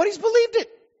 And everybody's believed it.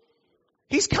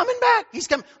 He's coming back. He's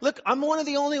coming. Look, I'm one of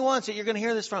the only ones that you're going to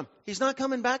hear this from. He's not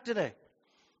coming back today.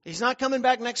 He's not coming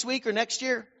back next week or next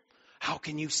year. How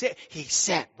can you say? He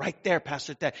said right there,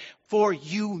 Pastor Ted, for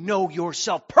you know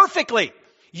yourself perfectly.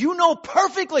 You know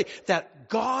perfectly that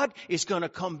God is going to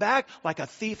come back like a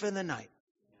thief in the night.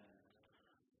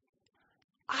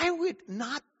 I would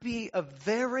not be a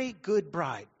very good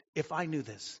bride if I knew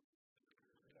this.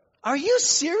 Are you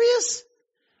serious?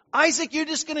 Isaac, you're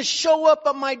just going to show up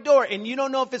at my door and you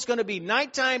don't know if it's going to be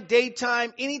nighttime,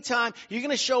 daytime, anytime. You're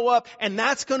going to show up and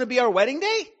that's going to be our wedding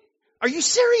day? Are you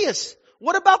serious?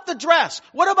 What about the dress?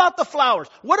 What about the flowers?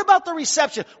 What about the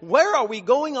reception? Where are we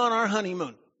going on our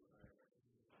honeymoon?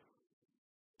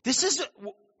 This is,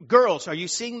 girls, are you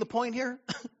seeing the point here?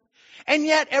 And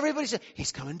yet everybody says,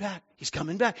 he's coming back. He's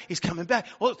coming back. He's coming back.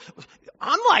 Well,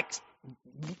 I'm like,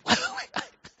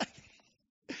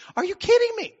 are you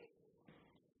kidding me?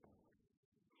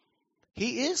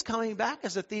 He is coming back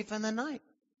as a thief in the night.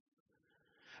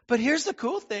 But here's the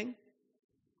cool thing.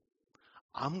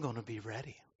 I'm going to be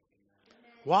ready.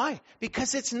 Why?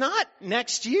 Because it's not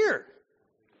next year.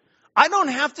 I don't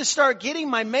have to start getting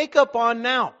my makeup on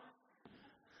now.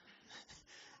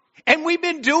 And we've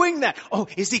been doing that. Oh,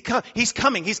 is he coming? He's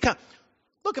coming. He's coming.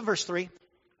 Look at verse 3.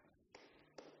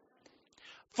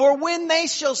 For when they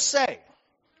shall say,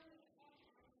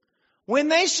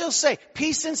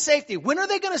 peace and safety. When are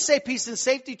they going to say peace and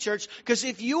safety, church? Because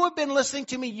if you have been listening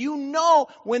to me, you know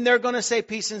when they're going to say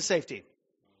peace and safety.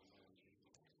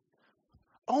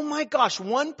 Oh my gosh,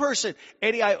 one person,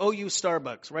 Eddie, I owe you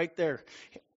Starbucks right there.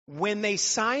 When they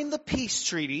signed the peace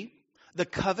treaty, the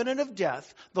covenant of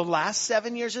death, the last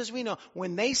 7 years as we know,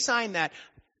 when they signed that,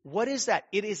 what is that?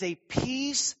 It is a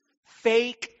peace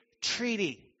fake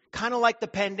treaty. Kind of like the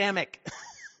pandemic.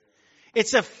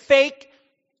 It's a fake.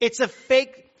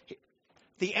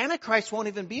 The Antichrist won't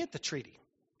even be at the treaty.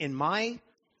 In my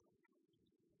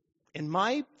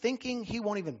thinking, he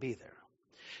won't even be there.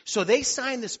 So they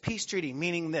signed this peace treaty,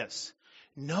 meaning this.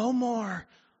 No more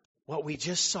what we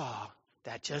just saw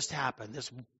that just happened,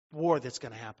 this war that's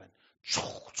going to happen.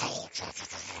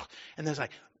 And there's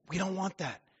like, we don't want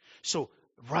that. So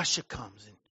Russia comes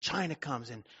and China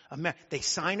comes and America. They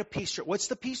sign a peace treaty. What's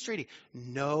the peace treaty?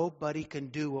 Nobody can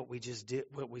do what we just did,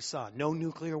 what we saw. No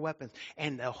nuclear weapons.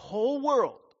 And the whole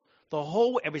world,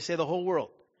 everybody say the whole world.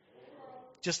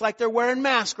 Just like they're wearing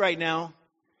masks right now.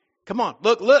 Come on,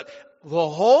 look. The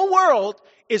whole world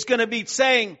is going to be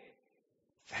saying,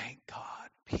 thank God,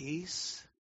 peace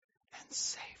and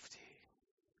safety.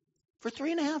 For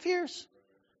 3.5 years.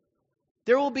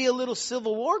 There will be a little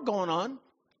civil war going on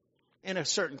in a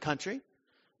certain country.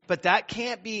 But that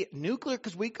can't be nuclear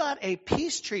because we got a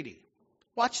peace treaty.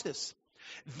 Watch this.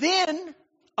 Then,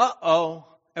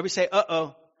 everybody say,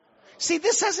 See,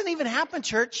 this hasn't even happened,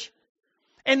 church.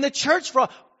 And the church,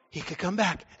 he could come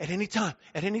back at any time,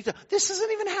 This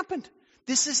hasn't even happened.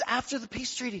 This is after the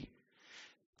peace treaty.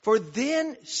 For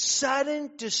then sudden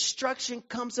destruction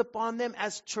comes upon them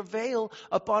as travail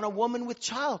upon a woman with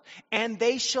child, and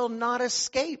they shall not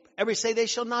escape. Everybody say they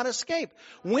shall not escape.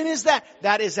 When is that?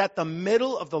 That is at the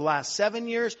middle of the last 7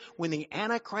 years when the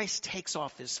Antichrist takes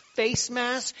off his face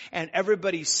mask and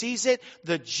everybody sees it.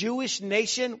 The Jewish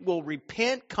nation will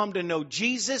repent, come to know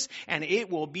Jesus, and it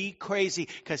will be crazy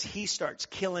because he starts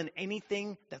killing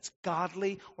anything that's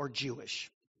godly or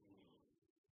Jewish.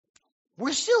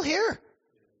 We're still here.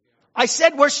 I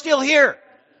said we're still here.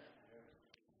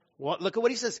 Well, look at what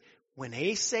he says. When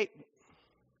they say,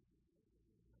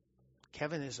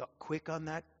 Kevin is quick on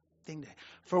that thing.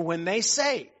 For when they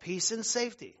say peace and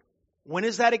safety. When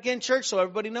is that again, church? So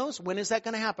everybody knows. When is that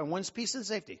going to happen? When's peace and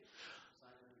safety?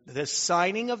 The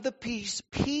signing of the peace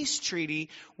treaty,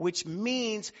 which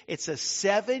means it's a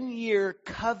 7-year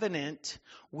covenant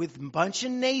with a bunch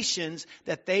of nations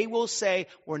that they will say,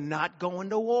 we're not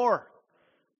going to war.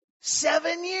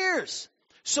 7 years.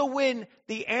 So when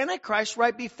the Antichrist,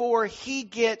 right before he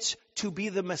gets to be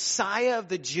the Messiah of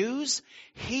the Jews,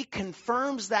 he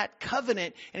confirms that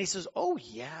covenant and he says, oh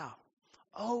yeah,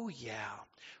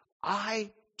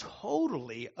 I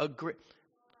totally agree.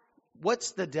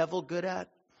 What's the devil good at?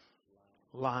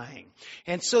 Lying.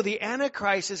 And so the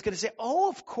Antichrist is going to say, oh,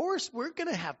 of course, we're going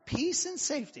to have peace and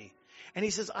safety. And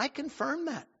he says, I confirm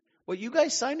that. What you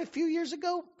guys signed a few years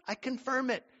ago, I confirm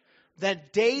it.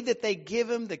 That day that they give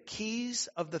him the keys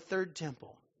of the third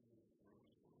temple.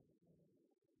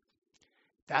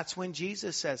 That's when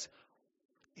Jesus says,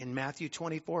 in Matthew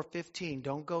 24:15,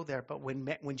 don't go there, but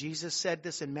when Jesus said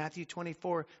this in Matthew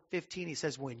 24:15, he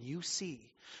says, when you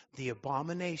see the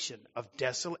abomination of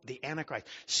the Antichrist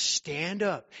stand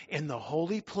up in the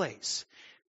holy place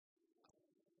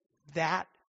that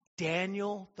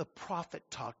Daniel the prophet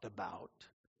talked about,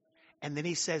 and then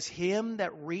he says, him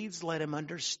that reads, let him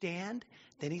understand.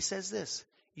 Then he says this,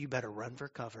 you better run for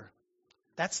cover.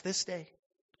 That's this day.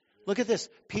 Look at this.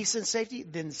 Peace and safety,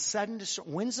 then sudden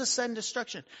destruction. When's the sudden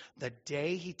destruction? The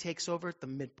day he takes over at the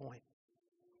midpoint.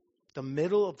 The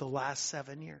middle of the last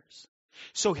 7 years.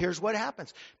 So here's what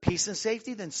happens. Peace and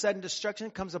safety, then sudden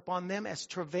destruction comes upon them as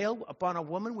travail upon a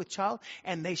woman with child,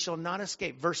 and they shall not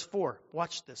escape. Verse 4.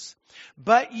 Watch this.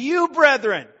 But you,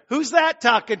 brethren, who's that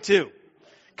talking to?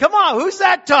 Come on, who's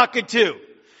that talking to?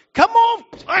 Come on,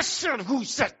 I said,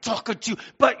 who's that talking to?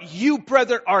 But you,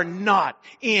 brethren, are not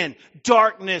in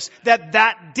darkness.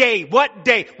 That day, what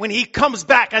day? When he comes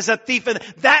back as a thief, and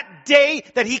that day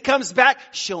that he comes back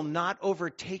shall not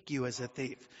overtake you as a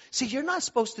thief. See, you're not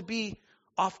supposed to be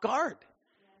off guard.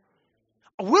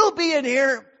 We'll be in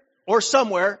here or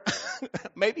somewhere,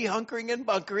 maybe hunkering and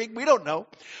bunkering, we don't know.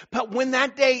 But when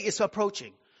that day is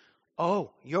approaching,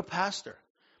 oh, your pastor,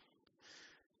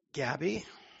 Gabby,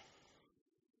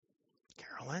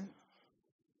 Carolyn,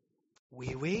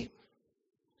 Wee,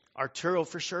 Arturo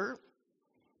for sure,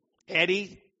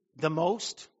 Eddie the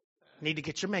most, need to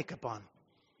get your makeup on.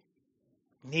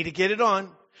 Need to get it on.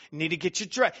 Need to get your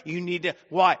dress. You need to,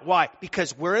 why?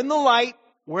 Because we're in the light,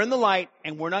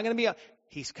 and we're not going to be,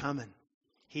 he's coming.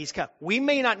 He's coming. We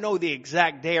may not know the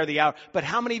exact day or the hour, but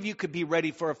how many of you could be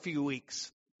ready for a few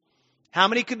weeks? How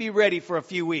many could be ready for a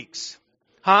few weeks?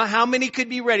 Huh? How many could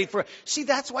be ready for, see,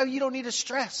 that's why you don't need to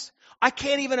stress. I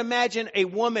can't even imagine a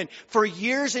woman for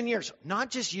years and years, not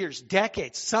just years,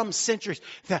 decades, some centuries,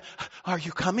 that, are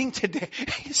you coming today?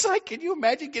 It's like, can you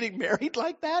imagine getting married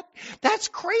like that? That's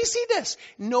craziness.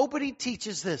 Nobody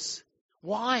teaches this.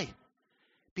 Why?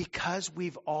 Because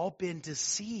we've all been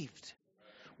deceived.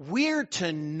 We're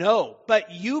to know. But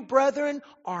you, brethren,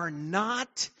 are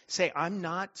not, say, I'm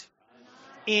not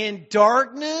in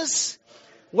darkness.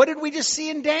 What did we just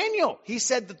see in Daniel? He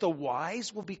said that the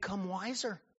wise will become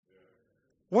wiser.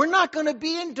 We're not going to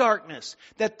be in darkness.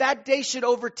 That day should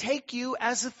overtake you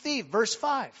as a thief. Verse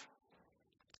 5.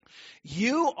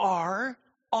 You are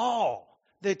all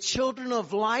the children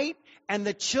of light and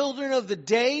the children of the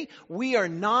day. We are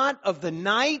not of the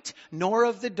night nor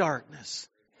of the darkness.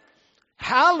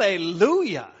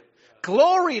 Hallelujah.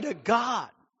 Glory to God.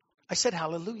 I said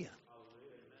hallelujah.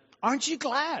 Aren't you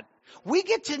glad? We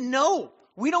get to know.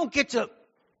 We don't get to.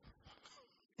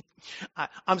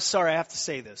 I'm sorry, I have to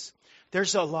say this.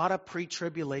 There's a lot of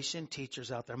pre-tribulation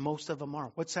teachers out there. Most of them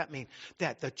are. What's that mean?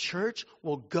 That the church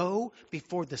will go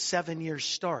before the 7 years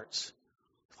starts.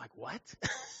 Like, what?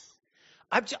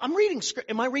 I'm reading.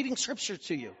 Am I reading scripture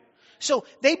to you? So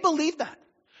they believe that.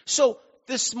 So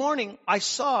this morning I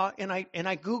saw and I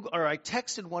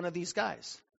texted one of these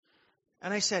guys,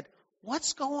 and I said,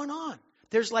 "What's going on?"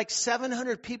 There's like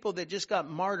 700 people that just got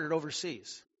martyred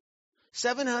overseas.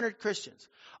 700 Christians.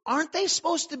 Aren't they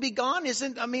supposed to be gone?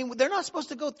 They're not supposed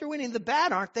to go through any of the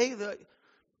bad, aren't they?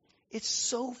 It's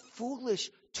so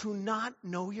foolish to not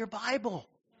know your Bible.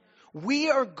 We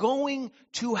are going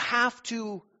to have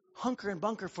to hunker and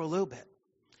bunker for a little bit.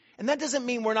 And that doesn't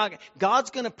mean God's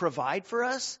going to provide for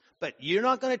us, but you're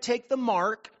not going to take the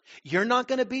mark. You're not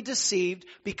going to be deceived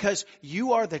because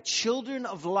you are the children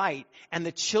of light and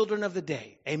the children of the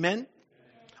day. Amen?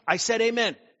 I said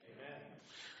amen.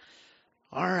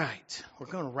 All right, we're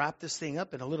going to wrap this thing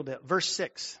up in a little bit. Verse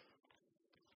 6.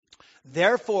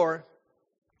 Therefore,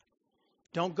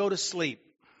 don't go to sleep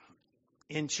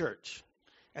in church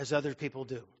as other people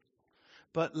do,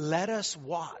 but let us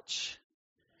watch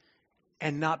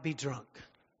and not be drunk.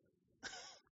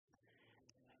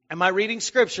 Am I reading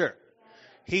scripture?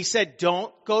 He said,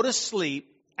 don't go to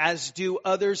sleep as do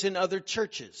others in other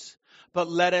churches. But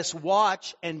let us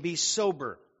watch and be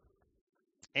sober.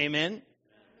 Amen.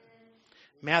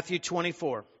 Matthew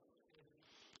 24.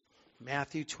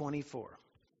 Matthew 24.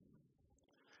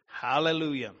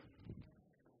 Hallelujah.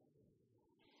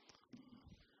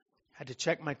 Had to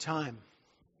check my time.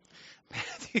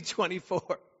 Matthew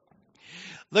 24.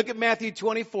 Look at Matthew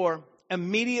 24.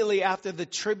 Immediately after the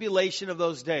tribulation of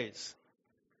those days.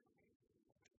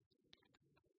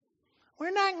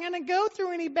 We're not going to go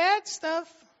through any bad stuff.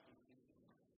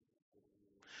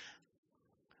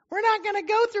 We're not going to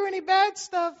go through any bad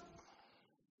stuff.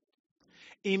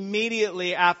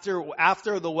 Immediately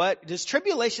after the what? Does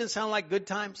tribulation sound like good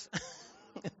times?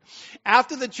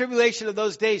 After the tribulation of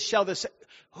those days shall this...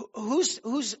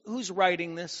 Who's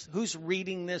writing this? Who's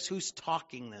reading this? Who's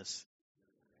talking this?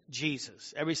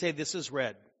 Jesus. Everybody say, this is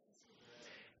read.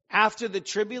 After the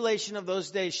tribulation of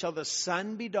those days shall the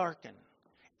sun be darkened,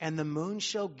 and the moon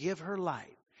shall give her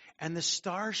light, and the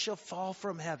stars shall fall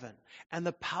from heaven, and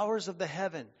the powers of the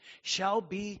heaven shall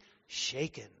be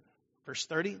shaken. Verse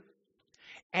 30.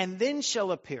 And then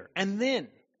shall appear. And then,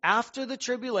 after the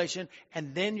tribulation,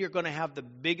 and then you're going to have the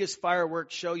biggest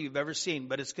fireworks show you've ever seen,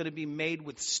 but it's going to be made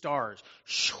with stars.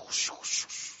 It's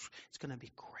going to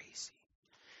be crazy.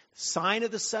 Sign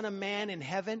of the Son of Man in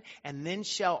heaven, and then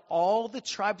shall all the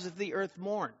tribes of the earth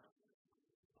mourn.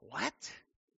 What?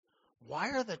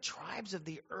 Why are the tribes of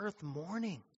the earth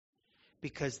mourning?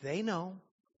 Because they know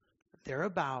they're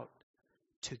about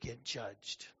to get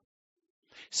judged.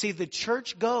 See, the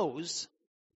church goes,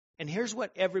 and here's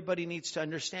what everybody needs to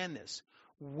understand this.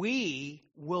 We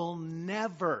will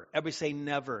never, everybody say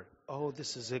never. Oh,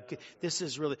 this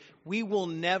is really, we will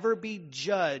never be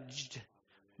judged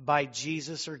by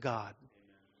Jesus or God.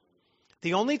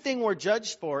 The only thing we're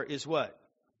judged for is what?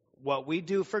 What we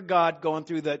do for God going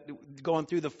through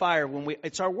the fire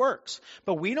it's our works.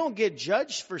 But we don't get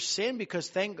judged for sin because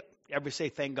everybody say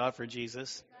thank God for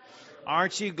Jesus.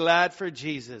 Aren't you glad for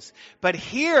Jesus? But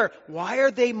here, why are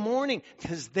they mourning?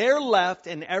 Because they're left,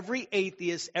 and every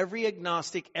atheist, every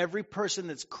agnostic, every person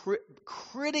that's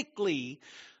critically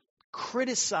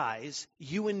criticize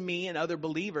you and me and other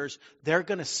believers, they're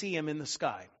going to see him in the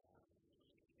sky.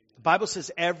 The Bible says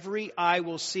every eye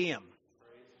will see him.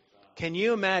 Can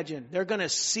you imagine? They're going to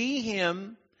see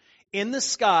him in the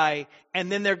sky,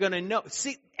 and then they're going to know.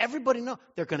 See, everybody know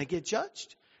they're going to get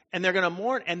judged. And they're going to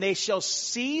mourn, and they shall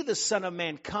see the Son of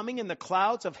Man coming in the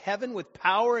clouds of heaven with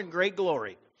power and great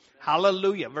glory.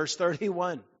 Hallelujah. Verse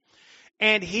 31.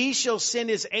 And he shall send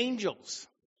his angels.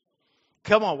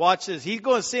 Come on, watch this. He's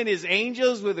going to send his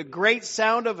angels with a great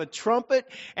sound of a trumpet,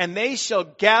 and they shall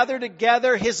gather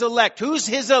together his elect. Who's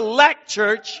his elect,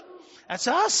 church? That's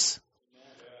us.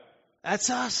 That's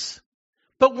us.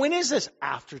 But when is this?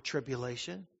 After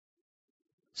tribulation.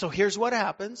 So here's what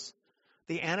happens.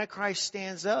 The Antichrist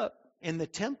stands up in the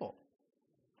temple.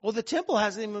 Well, the temple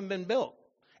hasn't even been built.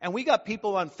 And we got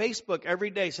people on Facebook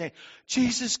every day saying,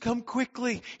 Jesus, come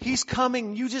quickly. He's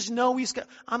coming. You just know he's coming.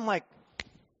 I'm like,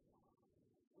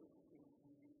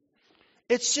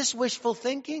 it's just wishful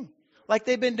thinking, like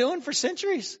they've been doing for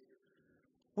centuries.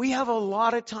 We have a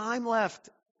lot of time left.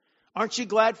 Aren't you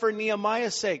glad for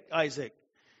Nehemiah's sake, Isaac?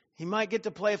 He might get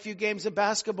to play a few games of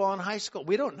basketball in high school.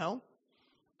 We don't know.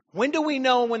 When do we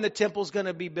know when the temple's going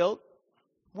to be built?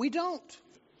 We don't.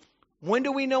 When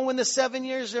do we know when the 7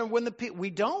 years are? We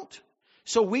don't.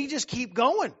 So we just keep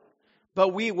going. But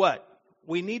we what?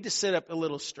 We need to sit up a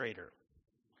little straighter.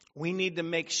 We need to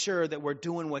make sure that we're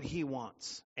doing what he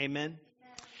wants. Amen?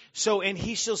 So, and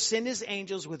he shall send his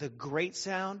angels with a great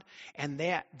sound, and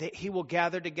that he will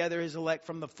gather together his elect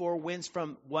from the four winds,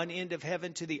 from one end of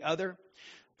heaven to the other.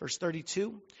 Verse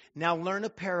 32, now learn a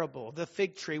parable. The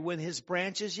fig tree, when his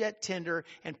branch is yet tender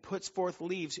and puts forth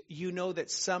leaves, you know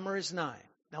that summer is nigh.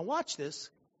 Now watch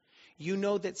this. You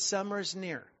know that summer is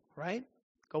near, right?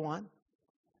 Go on.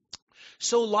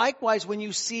 So likewise, when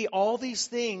you see all these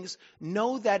things,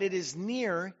 know that it is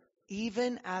near,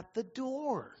 even at the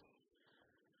door.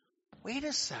 Wait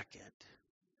a second.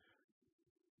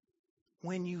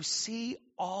 When you see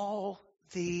all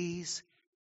these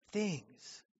things,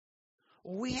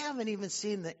 we haven't even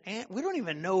seen we don't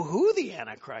even know who the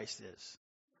Antichrist is.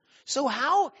 So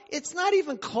how? It's not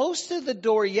even close to the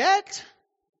door yet.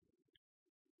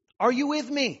 Are you with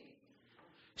me?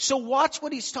 So watch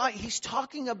what he's talking. He's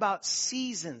talking about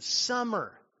seasons,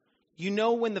 summer. You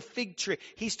know, when the fig tree,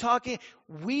 he's talking,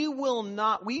 we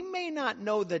may not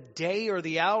know the day or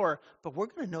the hour, but we're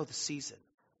going to know the season.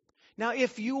 Now,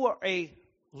 if you are a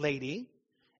lady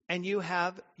and you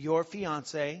have your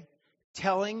fiance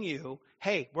telling you,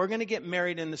 hey, we're going to get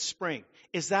married in the spring.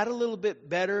 Is that a little bit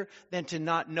better than to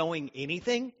not knowing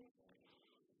anything?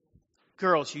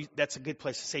 Girls, that's a good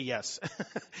place to say yes.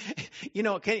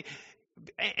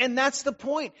 And that's the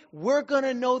point. We're going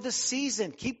to know the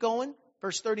season. Keep going.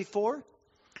 Verse 34.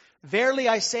 Verily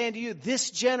I say unto you,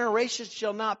 this generation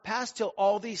shall not pass till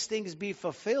all these things be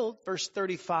fulfilled. Verse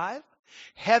 35.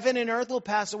 Heaven and earth will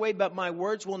pass away, but my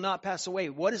words will not pass away.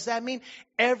 What does that mean?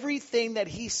 Everything that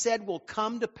he said will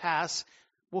come to pass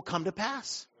will come to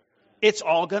pass. It's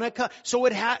all going to come. So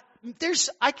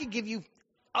I could give you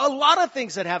a lot of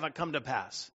things that haven't come to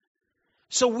pass.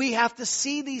 So we have to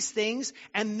see these things,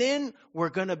 and then we're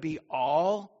going to be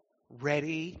all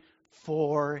ready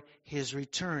for his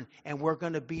return. And we're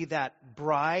going to be that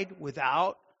bride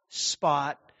without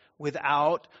spot,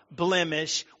 without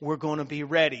blemish. We're going to be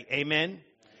ready. Amen?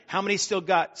 How many still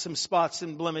got some spots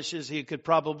and blemishes you could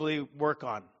probably work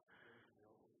on?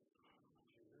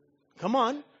 Come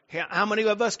on. How many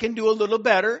of us can do a little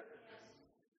better?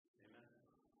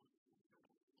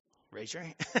 Raise your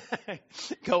hand.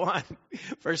 Go on.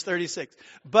 Verse 36.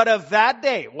 But of that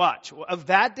day, watch, of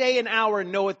that day and hour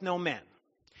knoweth no man.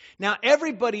 Now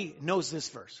everybody knows this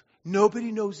verse.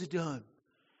 Nobody knows the time.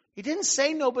 He didn't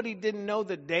say nobody didn't know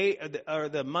the day or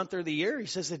the month or the year. He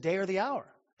says the day or the hour.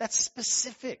 That's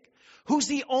specific. Who's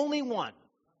the only one?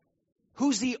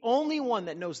 Who's the only one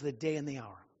that knows the day and the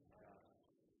hour?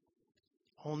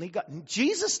 Only God.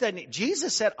 Jesus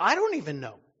said, I don't even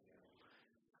know.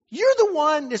 You're the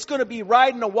one that's going to be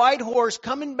riding a white horse,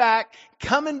 coming back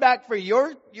for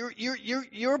your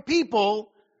people,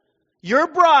 your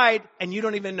bride, and you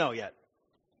don't even know yet.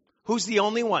 Who's the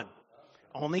only one?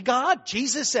 Only God.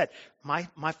 Jesus said, my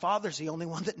Father's the only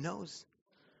one that knows.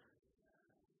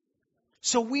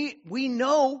 So we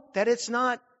know that it's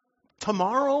not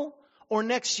tomorrow or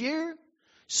next year.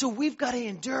 So we've got to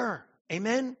endure.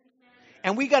 Amen?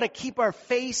 And we got to keep our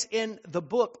face in the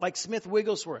book like Smith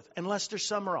Wigglesworth and Lester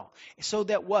Summerall. So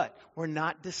that what? We're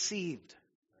not deceived.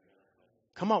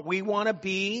 Come on, we want to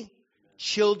be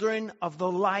children of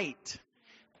the light.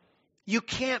 You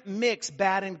can't mix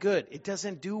bad and good. It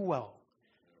doesn't do well.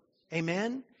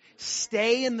 Amen?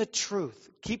 Stay in the truth.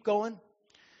 Keep going.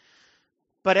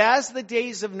 But as the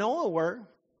days of Noah were,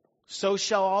 so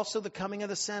shall also the coming of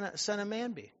the Son of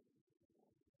Man be.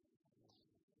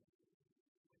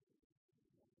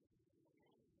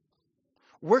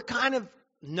 We're kind of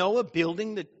Noah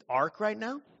building the ark right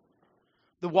now.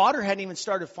 The water hadn't even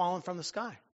started falling from the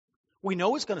sky. We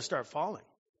know it's going to start falling.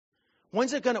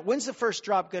 When's the first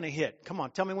drop going to hit? Come on,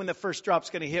 tell me when the first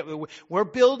drop's going to hit. We're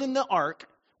building the ark.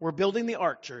 We're building the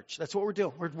ark, church. That's what we're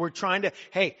doing. We're trying to,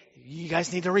 hey, you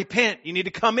guys need to repent. You need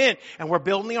to come in. And we're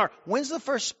building the ark. When's the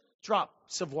first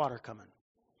drops of water coming?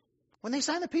 When they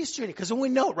sign the peace treaty. Because we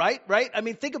know, right? I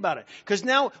mean, think about it. Because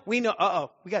now we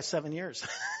know, we got 7 years.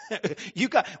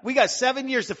 We got 7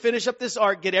 years to finish up this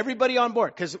ark, get everybody on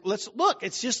board. Because let's look,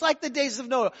 it's just like the days of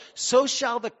Noah. So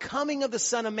shall the coming of the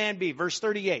Son of Man be. Verse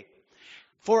 38.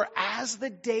 For as the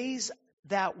days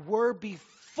that were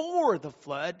before the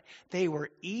flood, they were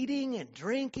eating and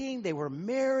drinking, they were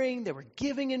marrying, they were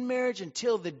giving in marriage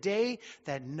until the day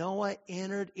that Noah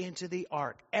entered into the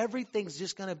ark. Everything's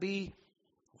just going to be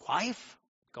life.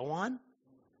 Go on.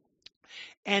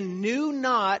 And knew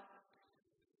not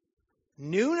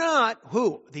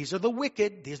who? These are the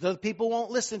wicked. These are the people who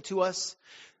won't listen to us.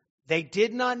 They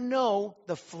did not know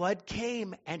the flood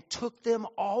came and took them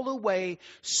all away.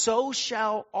 So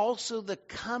shall also the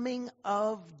coming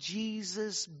of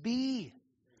Jesus be.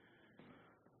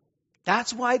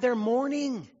 That's why they're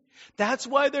mourning. That's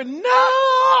why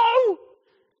no!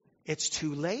 It's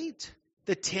too late.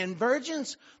 The 10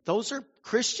 virgins, those are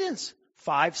Christians.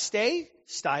 5 stay,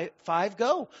 5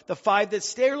 go. The 5 that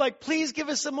stay are like, please give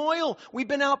us some oil. We've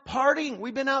been out partying.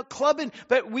 We've been out clubbing,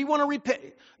 but we want to repent.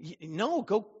 No,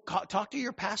 go talk to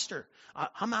your pastor.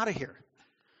 I'm out of here.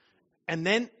 And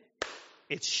then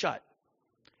it's shut.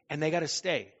 And they got to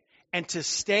stay. And to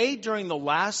stay during the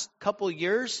last couple of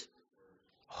years,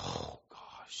 oh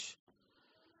gosh.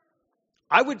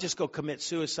 I would just go commit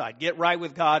suicide. Get right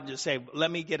with God and just say, let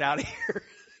me get out of here.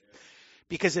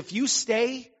 Because if you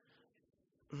stay,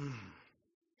 I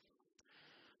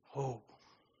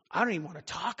don't even want to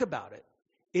talk about it.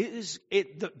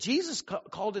 Jesus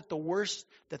called it the worst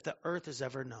that the earth has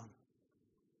ever known.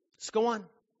 Let's go on.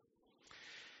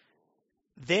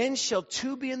 Then shall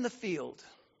 2 be in the field,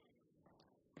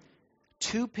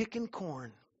 2 picking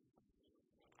corn.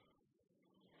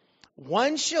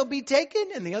 One shall be taken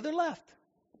and the other left.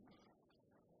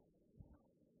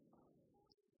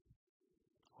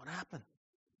 What happened?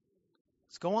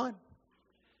 Let's go on.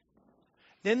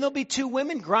 Then there'll be two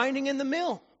women grinding in the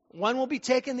mill. One will be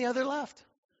taken, the other left.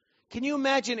 Can you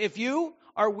imagine if you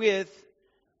are with,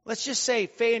 let's just say,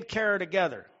 Faye and Kara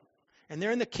together, and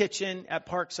they're in the kitchen at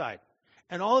Parkside,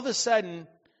 and all of a sudden,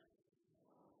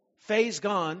 Faye's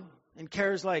gone, and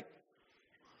Kara's like,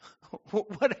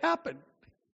 what happened?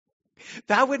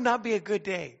 That would not be a good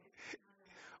day,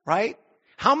 right?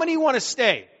 How many want to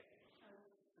stay?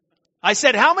 I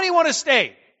said, how many want to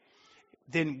stay?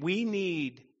 Then we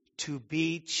need to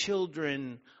be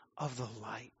children of the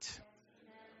light.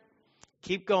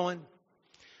 Keep going.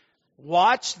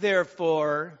 Watch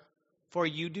therefore, for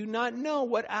you do not know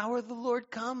what hour the Lord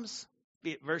comes.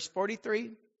 Verse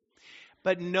 43.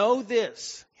 But know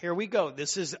this. Here we go.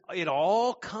 It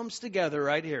all comes together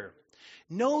right here.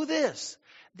 Know this,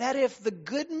 that if the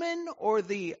goodman or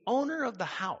the owner of the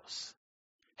house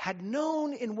had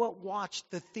known in what watch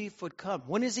the thief would come.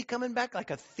 When is he coming back? Like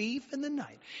a thief in the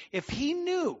night. If he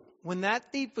knew when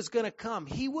that thief was going to come,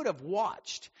 he would have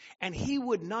watched, and he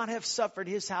would not have suffered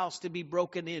his house to be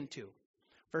broken into.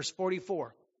 Verse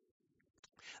 44.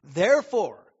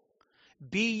 Therefore,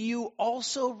 be you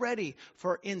also ready,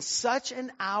 for in such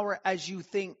an hour as you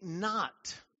think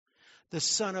not, the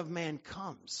Son of Man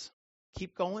comes.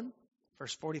 Keep going.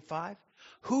 Verse 45.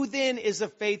 Who then is a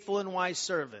faithful and wise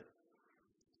servant?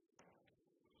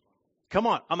 Come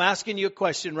on, I'm asking you a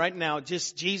question right now.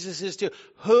 Just Jesus is too.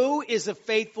 Who is a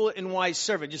faithful and wise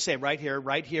servant? Just say right here,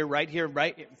 right here, right here,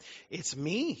 right here. It's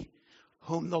me,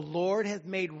 whom the Lord hath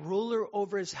made ruler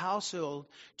over his household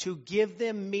to give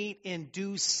them meat in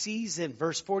due season.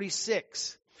 Verse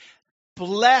 46.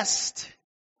 Blessed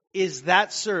is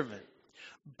that servant.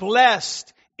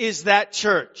 Blessed is that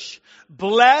church.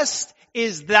 Blessed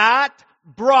is that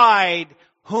bride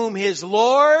whom his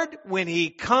Lord, when he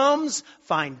comes,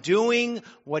 find doing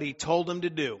what he told him to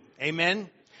do. Amen?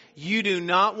 You do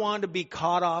not want to be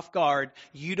caught off guard.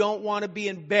 You don't want to be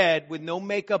in bed with no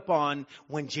makeup on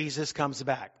when Jesus comes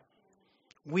back.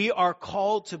 We are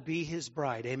called to be his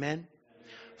bride. Amen?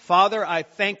 Father, I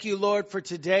thank you, Lord, for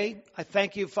today. I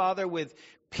thank you, Father, with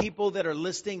people that are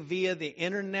listening via the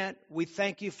internet. We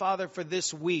thank you, Father, for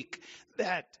this week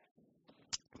that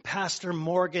Pastor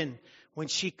Morgan, when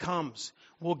she comes,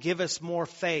 will give us more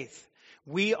faith.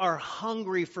 We are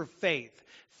hungry for faith.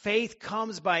 Faith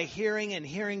comes by hearing, and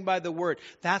hearing by the word.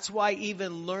 That's why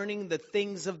even learning the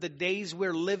things of the days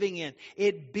we're living in,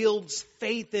 it builds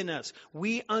faith in us.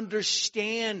 We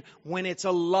understand when it's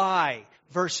a lie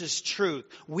versus truth.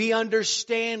 We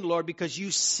understand, Lord, because you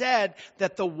said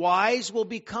that the wise will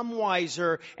become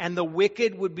wiser and the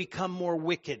wicked would become more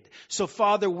wicked. So,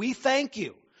 Father, we thank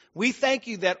you. We thank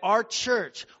you that our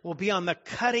church will be on the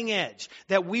cutting edge,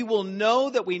 that we will know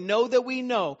that we know that we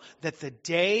know that the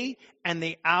day and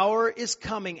the hour is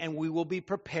coming, and we will be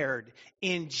prepared.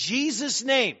 In Jesus'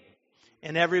 name.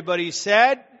 And everybody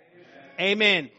said, Amen.